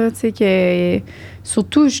ça, là, tu sais, que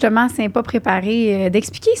surtout, justement, c'est pas préparé,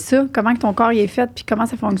 d'expliquer ça, comment que ton corps il est fait, puis comment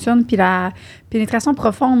ça fonctionne, puis la pénétration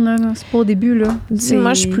profonde, là, c'est pas au début, là. Dis,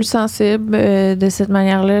 moi, je suis plus sensible de cette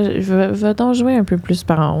manière-là. Va donc jouer un peu plus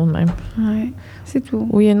par en haut de même. Ouais, c'est tout.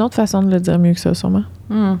 Oui, il y a une autre façon de le dire mieux que ça, sûrement.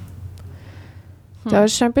 Je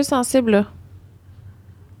suis un peu sensible, là.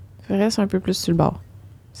 Reste un peu plus sur le bord,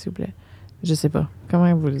 s'il vous plaît. Je sais pas.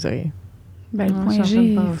 Comment vous le diriez? Ben, le Ouais, point je suis en train G,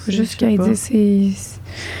 de il penser, faut juste je sais qu'il pas. dise,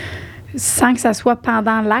 sans que ça soit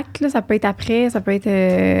pendant l'acte, là, ça peut être après, ça peut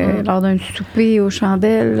être lors d'un souper aux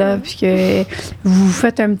chandelles, là, puis que vous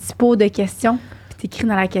faites un petit pot de questions, puis t'écris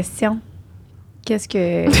dans la question qu'est-ce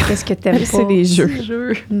que t'aimes pas. C'est des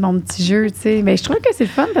jeux. Mon petit jeu, tu sais. Mais je trouve que c'est le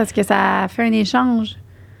fun parce que ça fait un échange.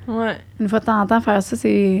 Ouais. Une fois de temps en temps, faire ça,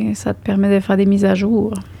 ça te permet de faire des mises à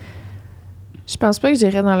jour. Je pense pas que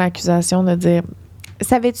j'irais dans l'accusation de dire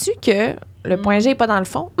savais-tu que le point G est pas dans le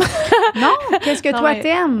fond? Non, qu'est-ce que Non, toi mais-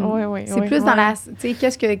 t'aimes? Oui, C'est plus dans la, tu sais,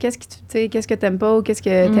 qu'est-ce que t'aimes pas ou qu'est-ce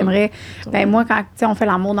que t'aimerais. Ben moi, quand, tu sais, on fait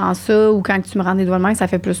l'amour dans ça ou quand tu me rends des doigts de main, ça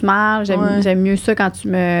fait plus mal. J'aime mieux ça quand tu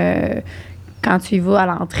y vas à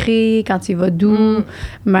l'entrée, quand tu y vas doux.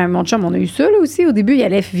 Ben, mon chum, on a eu ça, là, aussi. Au début, il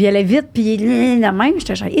allait vite, puis il est la même.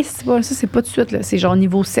 J'étais genre, c'est pas tout de suite, là. C'est genre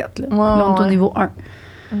niveau 7, là. Ouais, Là, on est au ouais. niveau 1.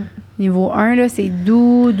 Niveau 1, là, c'est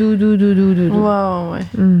doux. Ouais.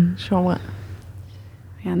 Mm. Je comprends.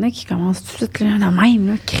 Il y en a qui commencent tout de suite, là, la même,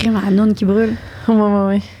 là, crème à la noune qui brûle.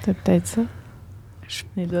 Ouais. C'est peut-être ça.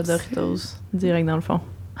 Les doigts Doritos, direct dans le fond.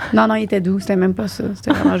 Non, il était doux. C'était même pas ça.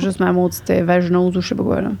 C'était vraiment juste ma maudite vaginose ou je sais pas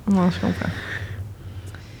quoi, là. Non, je comprends.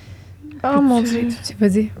 Oh mon Dieu. Tu vas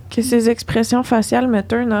dire. Que ces expressions faciales me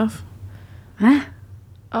turn off. Hein?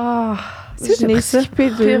 Ah, C'est je n'ai pour ça.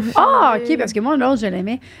 skippé deux. Ah, OK, parce que moi, l'autre, je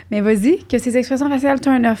l'aimais. Mais vas-y, que ces expressions faciales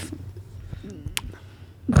turn off.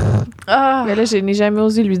 Ah! Mais là, je n'ai jamais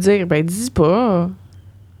osé lui dire. Ben, dis pas.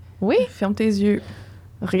 Oui, Ferme tes yeux.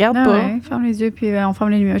 regarde Ah pas. ouais, ferme les yeux, puis on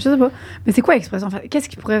ferme les lumières. Je sais pas. Mais c'est quoi l'expression faciale? Qu'est-ce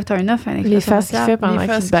qui pourrait turn off, une expression Les faces qu'il faciale? fait pendant Les qu'il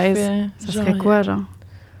faces se baise. fait, Ça genre, serait quoi, genre?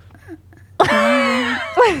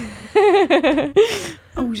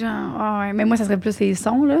 Ou genre, ah ouais. Mais moi, ça serait plus les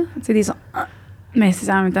sons, là. Tu sais, des sons. Mais c'est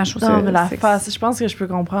ça, en même temps, je trouve ça. Non, mais la c'est- face, je pense que je peux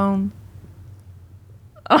comprendre.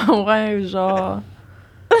 Ah ouais, genre...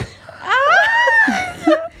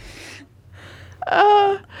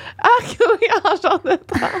 Oui, en genre de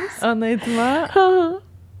transe. Honnêtement,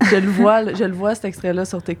 je le vois cet extrait-là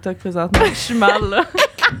sur TikTok présentement. Je suis mal, là.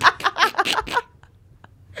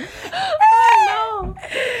 Non!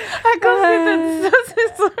 À cause que t'as dit ça,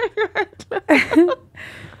 c'est sûr.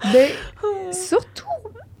 Ben,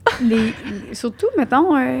 surtout,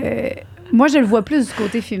 mettons, moi, je le vois plus du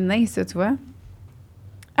côté féminin, ça, tu vois.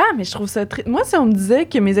 Ah, mais je trouve ça très... Moi, si on me disait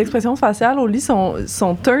que mes expressions faciales au lit sont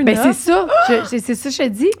turn Ben, up... c'est ça. C'est ça que je te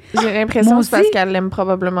dis. J'ai l'impression Moi que c'est parce aussi. qu'elle l'aime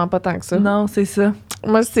probablement pas tant que ça. Non, c'est ça.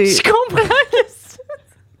 Moi, c'est... Je comprends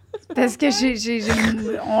Parce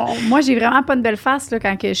que moi, j'ai vraiment pas une belle face là,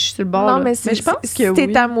 quand que je suis sur le bord. Non, là. mais je pense si que t'es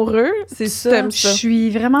oui. amoureux, C'est tu ça. t'aimes Je ça. suis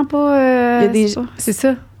vraiment pas... Il y a des- c'est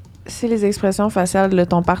ça. Si les expressions faciales de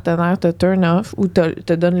ton partenaire te turn off ou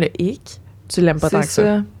te donnent le hic, tu l'aimes pas tant C'est que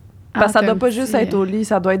ça. ça. Parce que ça t'as doit un pas petit, juste être au lit,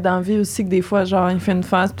 ça doit être dans la vie aussi que des fois, genre, il fait une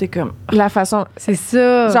face pis t'es comme... La façon... C'est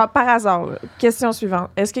ça. Genre, par hasard, là, question suivante.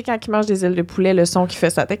 Est-ce que quand il mange des ailes de poulet, le son qu'il fait,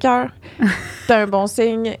 ça t'écoeure? T'as un bon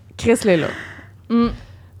signe? Chris-le là.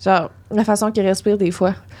 Genre, la façon qu'il respire des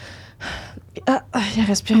fois. Il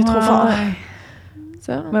respire trop fort.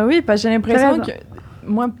 Ça? Ben oui, parce que j'ai l'impression T'as que...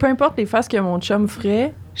 Moi, peu importe les faces que mon chum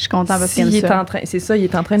ferait, Je suis contente parce s'il qu'il est aime ça. en train... C'est ça, il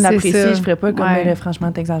est en train de C'est l'apprécier. ça. Je ferais pas comme, Ouais. mais là,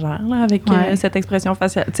 franchement, t'exagères, là, avec Ouais. cette expression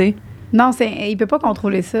faciale, tu sais. Non, il peut pas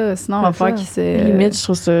contrôler ça. Sinon, on va C'est falloir ça. qu'il se... Limite, je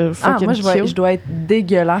trouve ça fucking Moi, cute. je dois être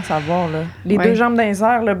dégueulasse à voir, là. Les Ouais. deux jambes dans les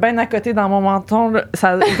airs, là, ben à côté dans mon menton, là,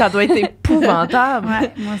 ça doit être épouvantable.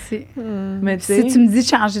 Ouais, moi aussi. Mais tu sais, Si tu me dis de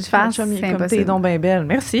changer de mon face, chum, il est c'est comme t'es impossible. donc bien belle.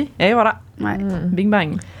 Merci. Et voilà. Ouais. Bing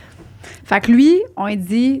bang. Fait que lui, on lui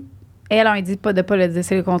dit... Elle, on lui dit pas de pas le dire.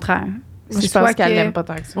 C'est le contraire. Je C'est soit pense qu'elle que- l'aime pas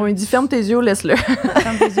tant que ça. On lui dit ferme tes yeux, laisse-le.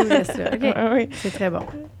 Ferme tes yeux, laisse-le. OK. Oui. C'est très bon.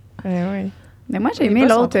 Oui. Mais moi, j'ai Les aimé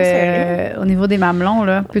bas sont l'autre trop serrés. au niveau des mamelons.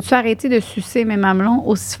 Là. Peux-tu arrêter de sucer mes mamelons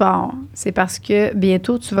aussi fort? C'est parce que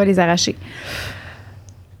bientôt, tu vas les arracher.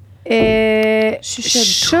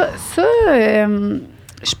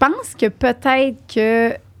 Je pense que peut-être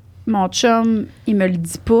que mon chum, il me le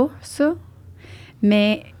dit pas, ça.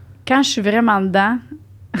 Mais quand je suis vraiment dedans,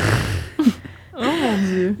 Oh mon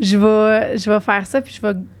Dieu. je vais faire ça, puis je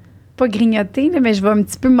vais pas grignoter, là, mais je vais un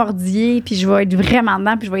petit peu mordiller, puis je vais être vraiment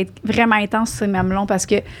dedans, puis je vais être vraiment intense sur les mamelons parce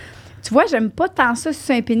que, tu vois, j'aime pas tant ça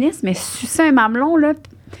sucer un pénis, mais sucer un mamelon, là,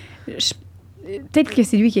 peut-être que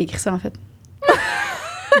c'est lui qui a écrit ça, en fait.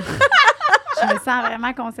 Je me sens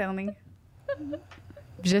vraiment concernée.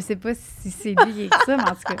 Je sais pas si c'est lui qui a écrit ça, mais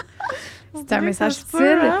en tout cas, c'est un message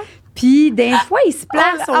subtil. Puis, des fois, il se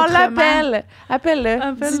place On autrement. l'appelle. Appelle-le.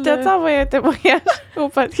 Appelle-le. Dis, t'as envoyé un témoignage au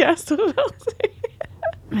podcast aujourd'hui?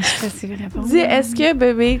 Je sais pas si il répond. Dis, est-ce que,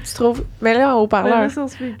 bébé, tu trouves... Mais là, en haut-parleur. Sur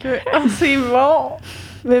speaker. Oh, c'est bon.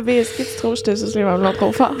 Bébé, est-ce que tu trouves que je te suce les mamelons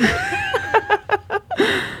trop fort?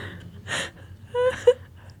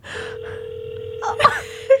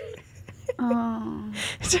 Oh.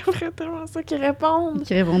 J'aimerais tellement ça qu'ils répondent.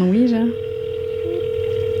 Qui répond oui, genre.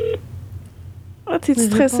 Oh, t'es-tu Il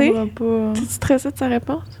stressée? répondra pas. T'es-tu stressée de sa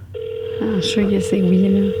réponse? Ah, je suis sûre que c'est oui,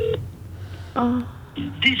 là. Oh.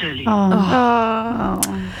 Désolée. Oh. Ah. Oh.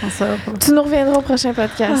 On saura pas. Tu nous reviendras au prochain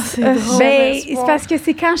podcast. c'est drôle. Ben, c'est parce que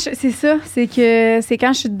c'est quand c'est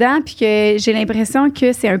quand je suis dedans puis que j'ai l'impression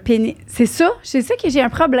que c'est un pénis. C'est ça que j'ai un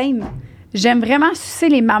problème. J'aime vraiment sucer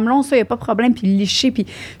les mamelons, ça, il n'y a pas de problème, puis licher, puis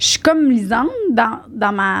je suis comme lisante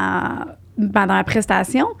dans ma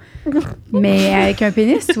prestation, mais avec un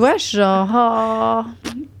pénis, tu vois, je suis genre,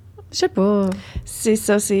 je sais pas. C'est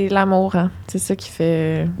ça, c'est l'amour, hein. C'est ça qui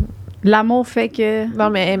fait... L'amour fait que... Non,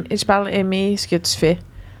 mais je parle aimer ce que tu fais.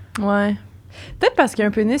 Ouais. Peut-être parce qu'il y a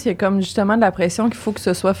un pénis, il y a comme justement de la pression qu'il faut que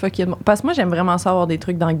ce soit fucking... Parce que moi, j'aime vraiment ça avoir des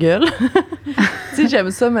trucs dans la gueule. Tu sais, j'aime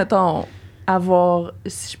ça, mettons, avoir...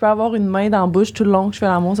 Si je peux avoir une main dans la bouche tout le long que je fais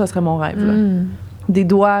l'amour, ça serait mon rêve, là. Des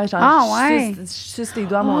doigts, genre, Ah, ouais. je suce les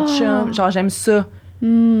doigts à mon chum. Genre, j'aime ça.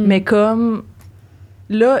 Hmm. Mais comme...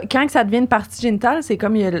 Là, quand que ça devient une partie génitale, c'est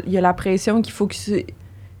comme il y a la pression qu'il faut que... Tu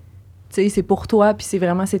sais, c'est pour toi, puis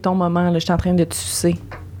c'est ton moment, là. Je suis en train de te sucer.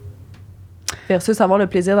 Versus avoir le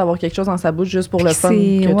plaisir d'avoir quelque chose dans sa bouche juste pour le fun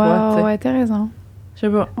que toi, tu sais. Ouais, t'as raison. Je sais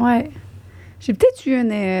pas. Ouais. J'ai peut-être eu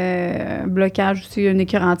un blocage aussi, une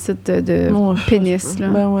écœurantite de Non, pénis, là.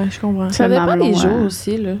 Ben ouais, je comprends. Ça Le dépend mamelon, des jours ouais.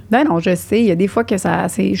 aussi, là. Ben non, je sais. Il y a des fois que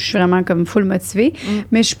je suis vraiment comme full motivée.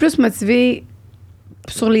 Mais je suis plus motivée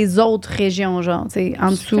sur les autres régions, genre, tu sais, en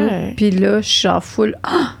dessous. correct. Puis là, je suis genre full.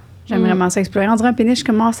 Ah! J'aime vraiment ça explorer. On dirait un pénis, je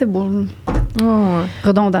commence, c'est beau. Ouais.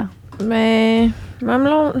 Redondant. Mais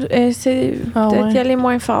mamelon, c'est Ah peut-être ouais. y aller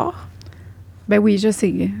moins fort. Ben oui, je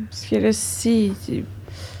sais. Parce que là, si...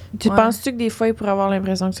 Tu Ouais. penses-tu que des fois, il pourrait avoir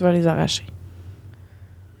l'impression que tu vas les arracher?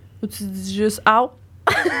 Ou tu dis juste « Ow! »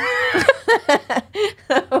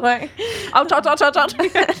 Ouais. Ouch, ouch, ouch, ouch, ouch.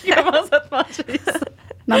 Il commence à te manger ça.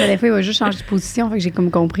 Non, mais des fois, il va juste changer de position, fait que j'ai comme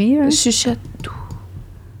compris. Là. Chuchote doux.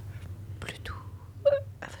 Plus doux.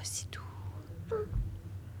 Vas-y doux.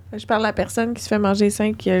 Je parle à la personne qui se fait manger les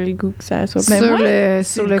seins qui a le goût que ça soit Mais sur moi, le,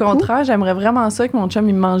 Sur sur le le coup, contraire, j'aimerais vraiment ça que mon chum,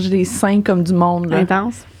 il me mange des seins comme du monde, là.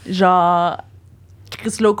 intense. Genre,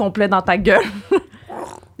 crisse-le au complet dans ta gueule.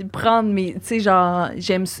 Prendre mes... Tu sais, genre,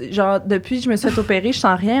 j'aime... Genre, depuis que je me suis fait opérer, je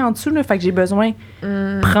sens rien en dessous, là. Fait que j'ai besoin...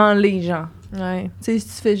 Prends-les, genre. Ouais. Tu sais, si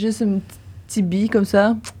tu fais juste une petite bille comme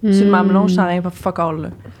ça, sur le mamelon, je sens rien, pas fuck all, là.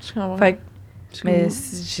 Je comprends. Fait que... Mais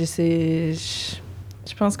je sais...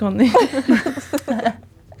 Je pense qu'on est...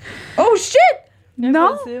 Oh shit!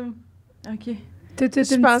 Non? Impossible. OK.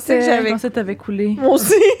 Je pensais que Je j'avais... pensais que t'avais coulé. Moi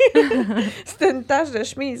aussi. C'était une tache de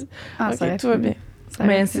chemise. Ah, Ok, tout va bien.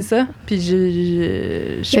 Mais c'est ça. Puis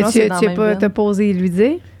je pense que c'est dans la même pas veine. te poser et lui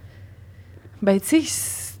dire? Ben, tu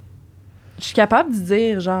sais, je suis capable de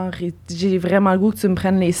dire, genre, j'ai vraiment le goût que tu me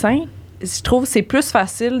prennes les seins. Je trouve que c'est plus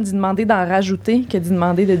facile d'y demander d'en rajouter que d'y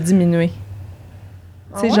demander de diminuer.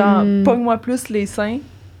 Tu sais, genre, pogne-moi plus les seins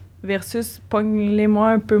versus pogne-les-moi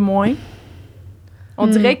un peu moins. On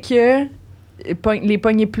dirait que les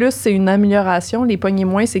pogner plus, c'est une amélioration. Les pogner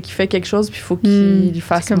moins, c'est qu'il fait quelque chose puis il faut qu'il y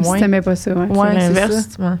fasse C'est comme moins. si t'aimais pas ça, ouais. Ouais, C'est c'est l'inverse, ça.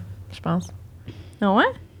 moi, je pense. Ah ouais?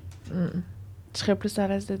 Je serais plus à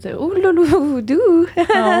l'aise de dire « Ouh, loulou, doux!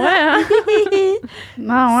 Ah ouais, hein?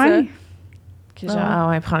 Ah ouais? » Que genre, ah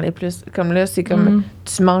ouais, prends-les plus. Comme là, c'est comme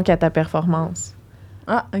tu manques à ta performance.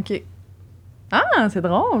 Ah, OK. Ah, c'est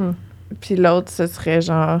drôle. Puis l'autre, ce serait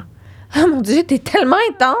genre « Ah mon Dieu, t'es tellement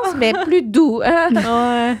intense, mais plus doux! Hein? »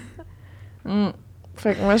 Ouais.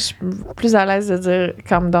 Fait que moi, je suis plus à l'aise de dire «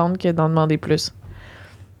 calm down » que d'en demander plus.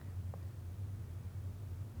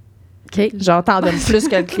 OK. Genre, t'en donnes plus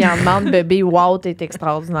que le client demande « Bébé, wow, t'es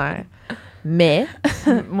extraordinaire. » Mais...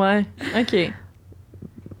 Ouais, OK.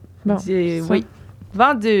 Bon, Oui.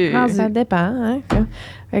 Vendu. ça dépend, hein.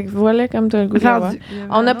 Fait que voilà comme t'as le goût de l'avoir. Vendu.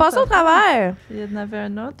 On a passé au travers! Il y en avait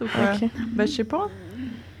un autre ou quoi? OK. Ben, je sais pas.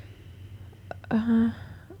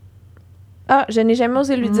 Ah, je n'ai jamais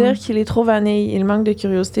osé lui dire qu'il est trop vanille. Il manque de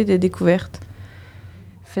curiosité et de découverte.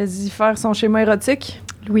 Fais-y faire son schéma érotique.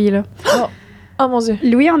 Louis, là. Oh mon Dieu.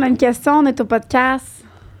 Louis, on a une question, on est au podcast.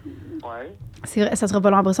 Ouais. C'est vrai, ça sera pas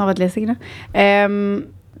long, après ça, on va te laisser, là.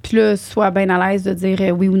 Puis là, sois bien à l'aise de dire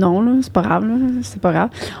oui ou non, là. C'est pas grave, là. C'est pas grave.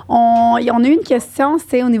 On a eu une question,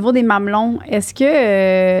 c'est au niveau des mamelons. Est-ce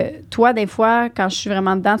que, toi, des fois, quand je suis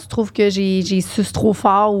vraiment dedans, tu trouves que j'ai suce trop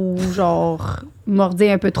fort ou, genre, mordi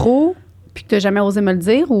un peu trop, puis que t'as jamais osé me le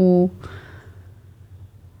dire, ou...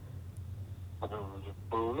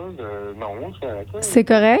 Non, c'est correct. C'est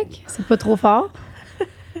correct? C'est pas trop fort?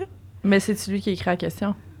 Mais c'est-tu lui qui a écrit la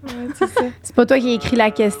question? Ouais, c'est ça. C'est pas toi qui as écrit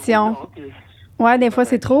la question. Ouais, des fois,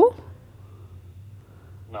 c'est trop?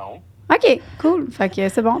 Non. OK, cool. Fait que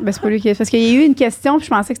c'est bon. Ben, c'est pas lui qui... Parce qu'il y a eu une question, puis je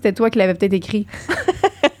pensais que c'était toi qui l'avais peut-être écrit.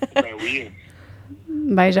 Ben oui.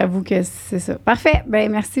 Ben, j'avoue que c'est ça. Parfait.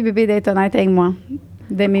 Ben, merci, bébé, d'être honnête avec moi.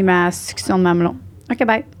 D'aimer ma succion de mamelon. OK,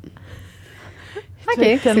 bye. OK,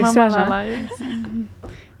 c'est tellement ça, mal genre. à l'aise.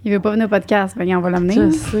 Il veut pas venir au podcast. Ben, on va l'amener. Je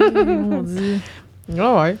sais, mon Dieu.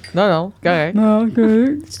 Ouais. Non, correct. Non, OK.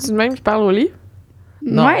 C'est-tu le même qui parle au lit?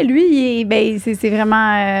 Non. Ouais, lui, il est, ben, c'est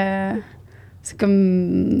vraiment... c'est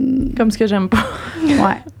comme... Comme ce que j'aime pas.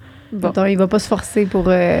 Ouais. Bon. Attends, il va pas se forcer pour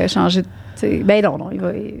changer de... t'sais, ben non, il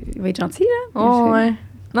va être gentil, là. Oh, ouais.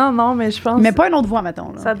 Non, mais je pense... Mais pas une autre voix,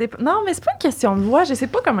 mettons. Là. Ça Non, mais c'est pas une question de voix. Je sais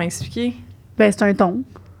pas comment expliquer. Ben, c'est un ton.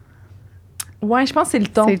 Ouais, je pense que c'est le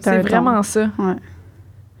ton. C'est un C'est ton. vraiment ça. Ouais.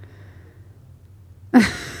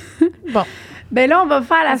 Bon. Ben là, on va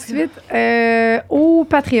faire la suite au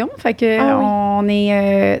Patreon. Fait que on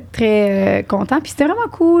est très contents. Puis c'était vraiment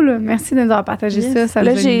cool. Merci de nous avoir partagé ça. Ça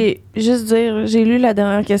Là, nous a- j'ai lu la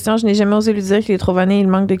dernière question. Je n'ai jamais osé lui dire qu'il est trop vanille. Il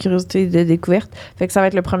manque de curiosité et de découverte. Fait que ça va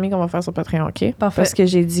être le premier qu'on va faire sur Patreon, OK? Parfait. Parce que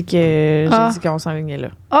j'ai dit qu'on s'enlignait là.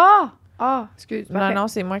 Excuse. Non, Parfait. non,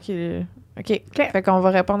 c'est moi qui... OK. Fait qu'on va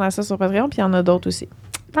répondre à ça sur Patreon, puis il y en a d'autres aussi.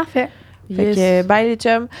 Parfait. Fait que bye les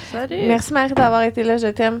chums. Salut. Merci Marie d'avoir été là, je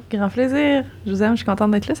t'aime. Grand plaisir. Je vous aime, je suis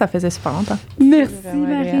contente d'être là. Ça faisait super longtemps. Merci,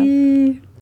 vraiment agréable. Marie.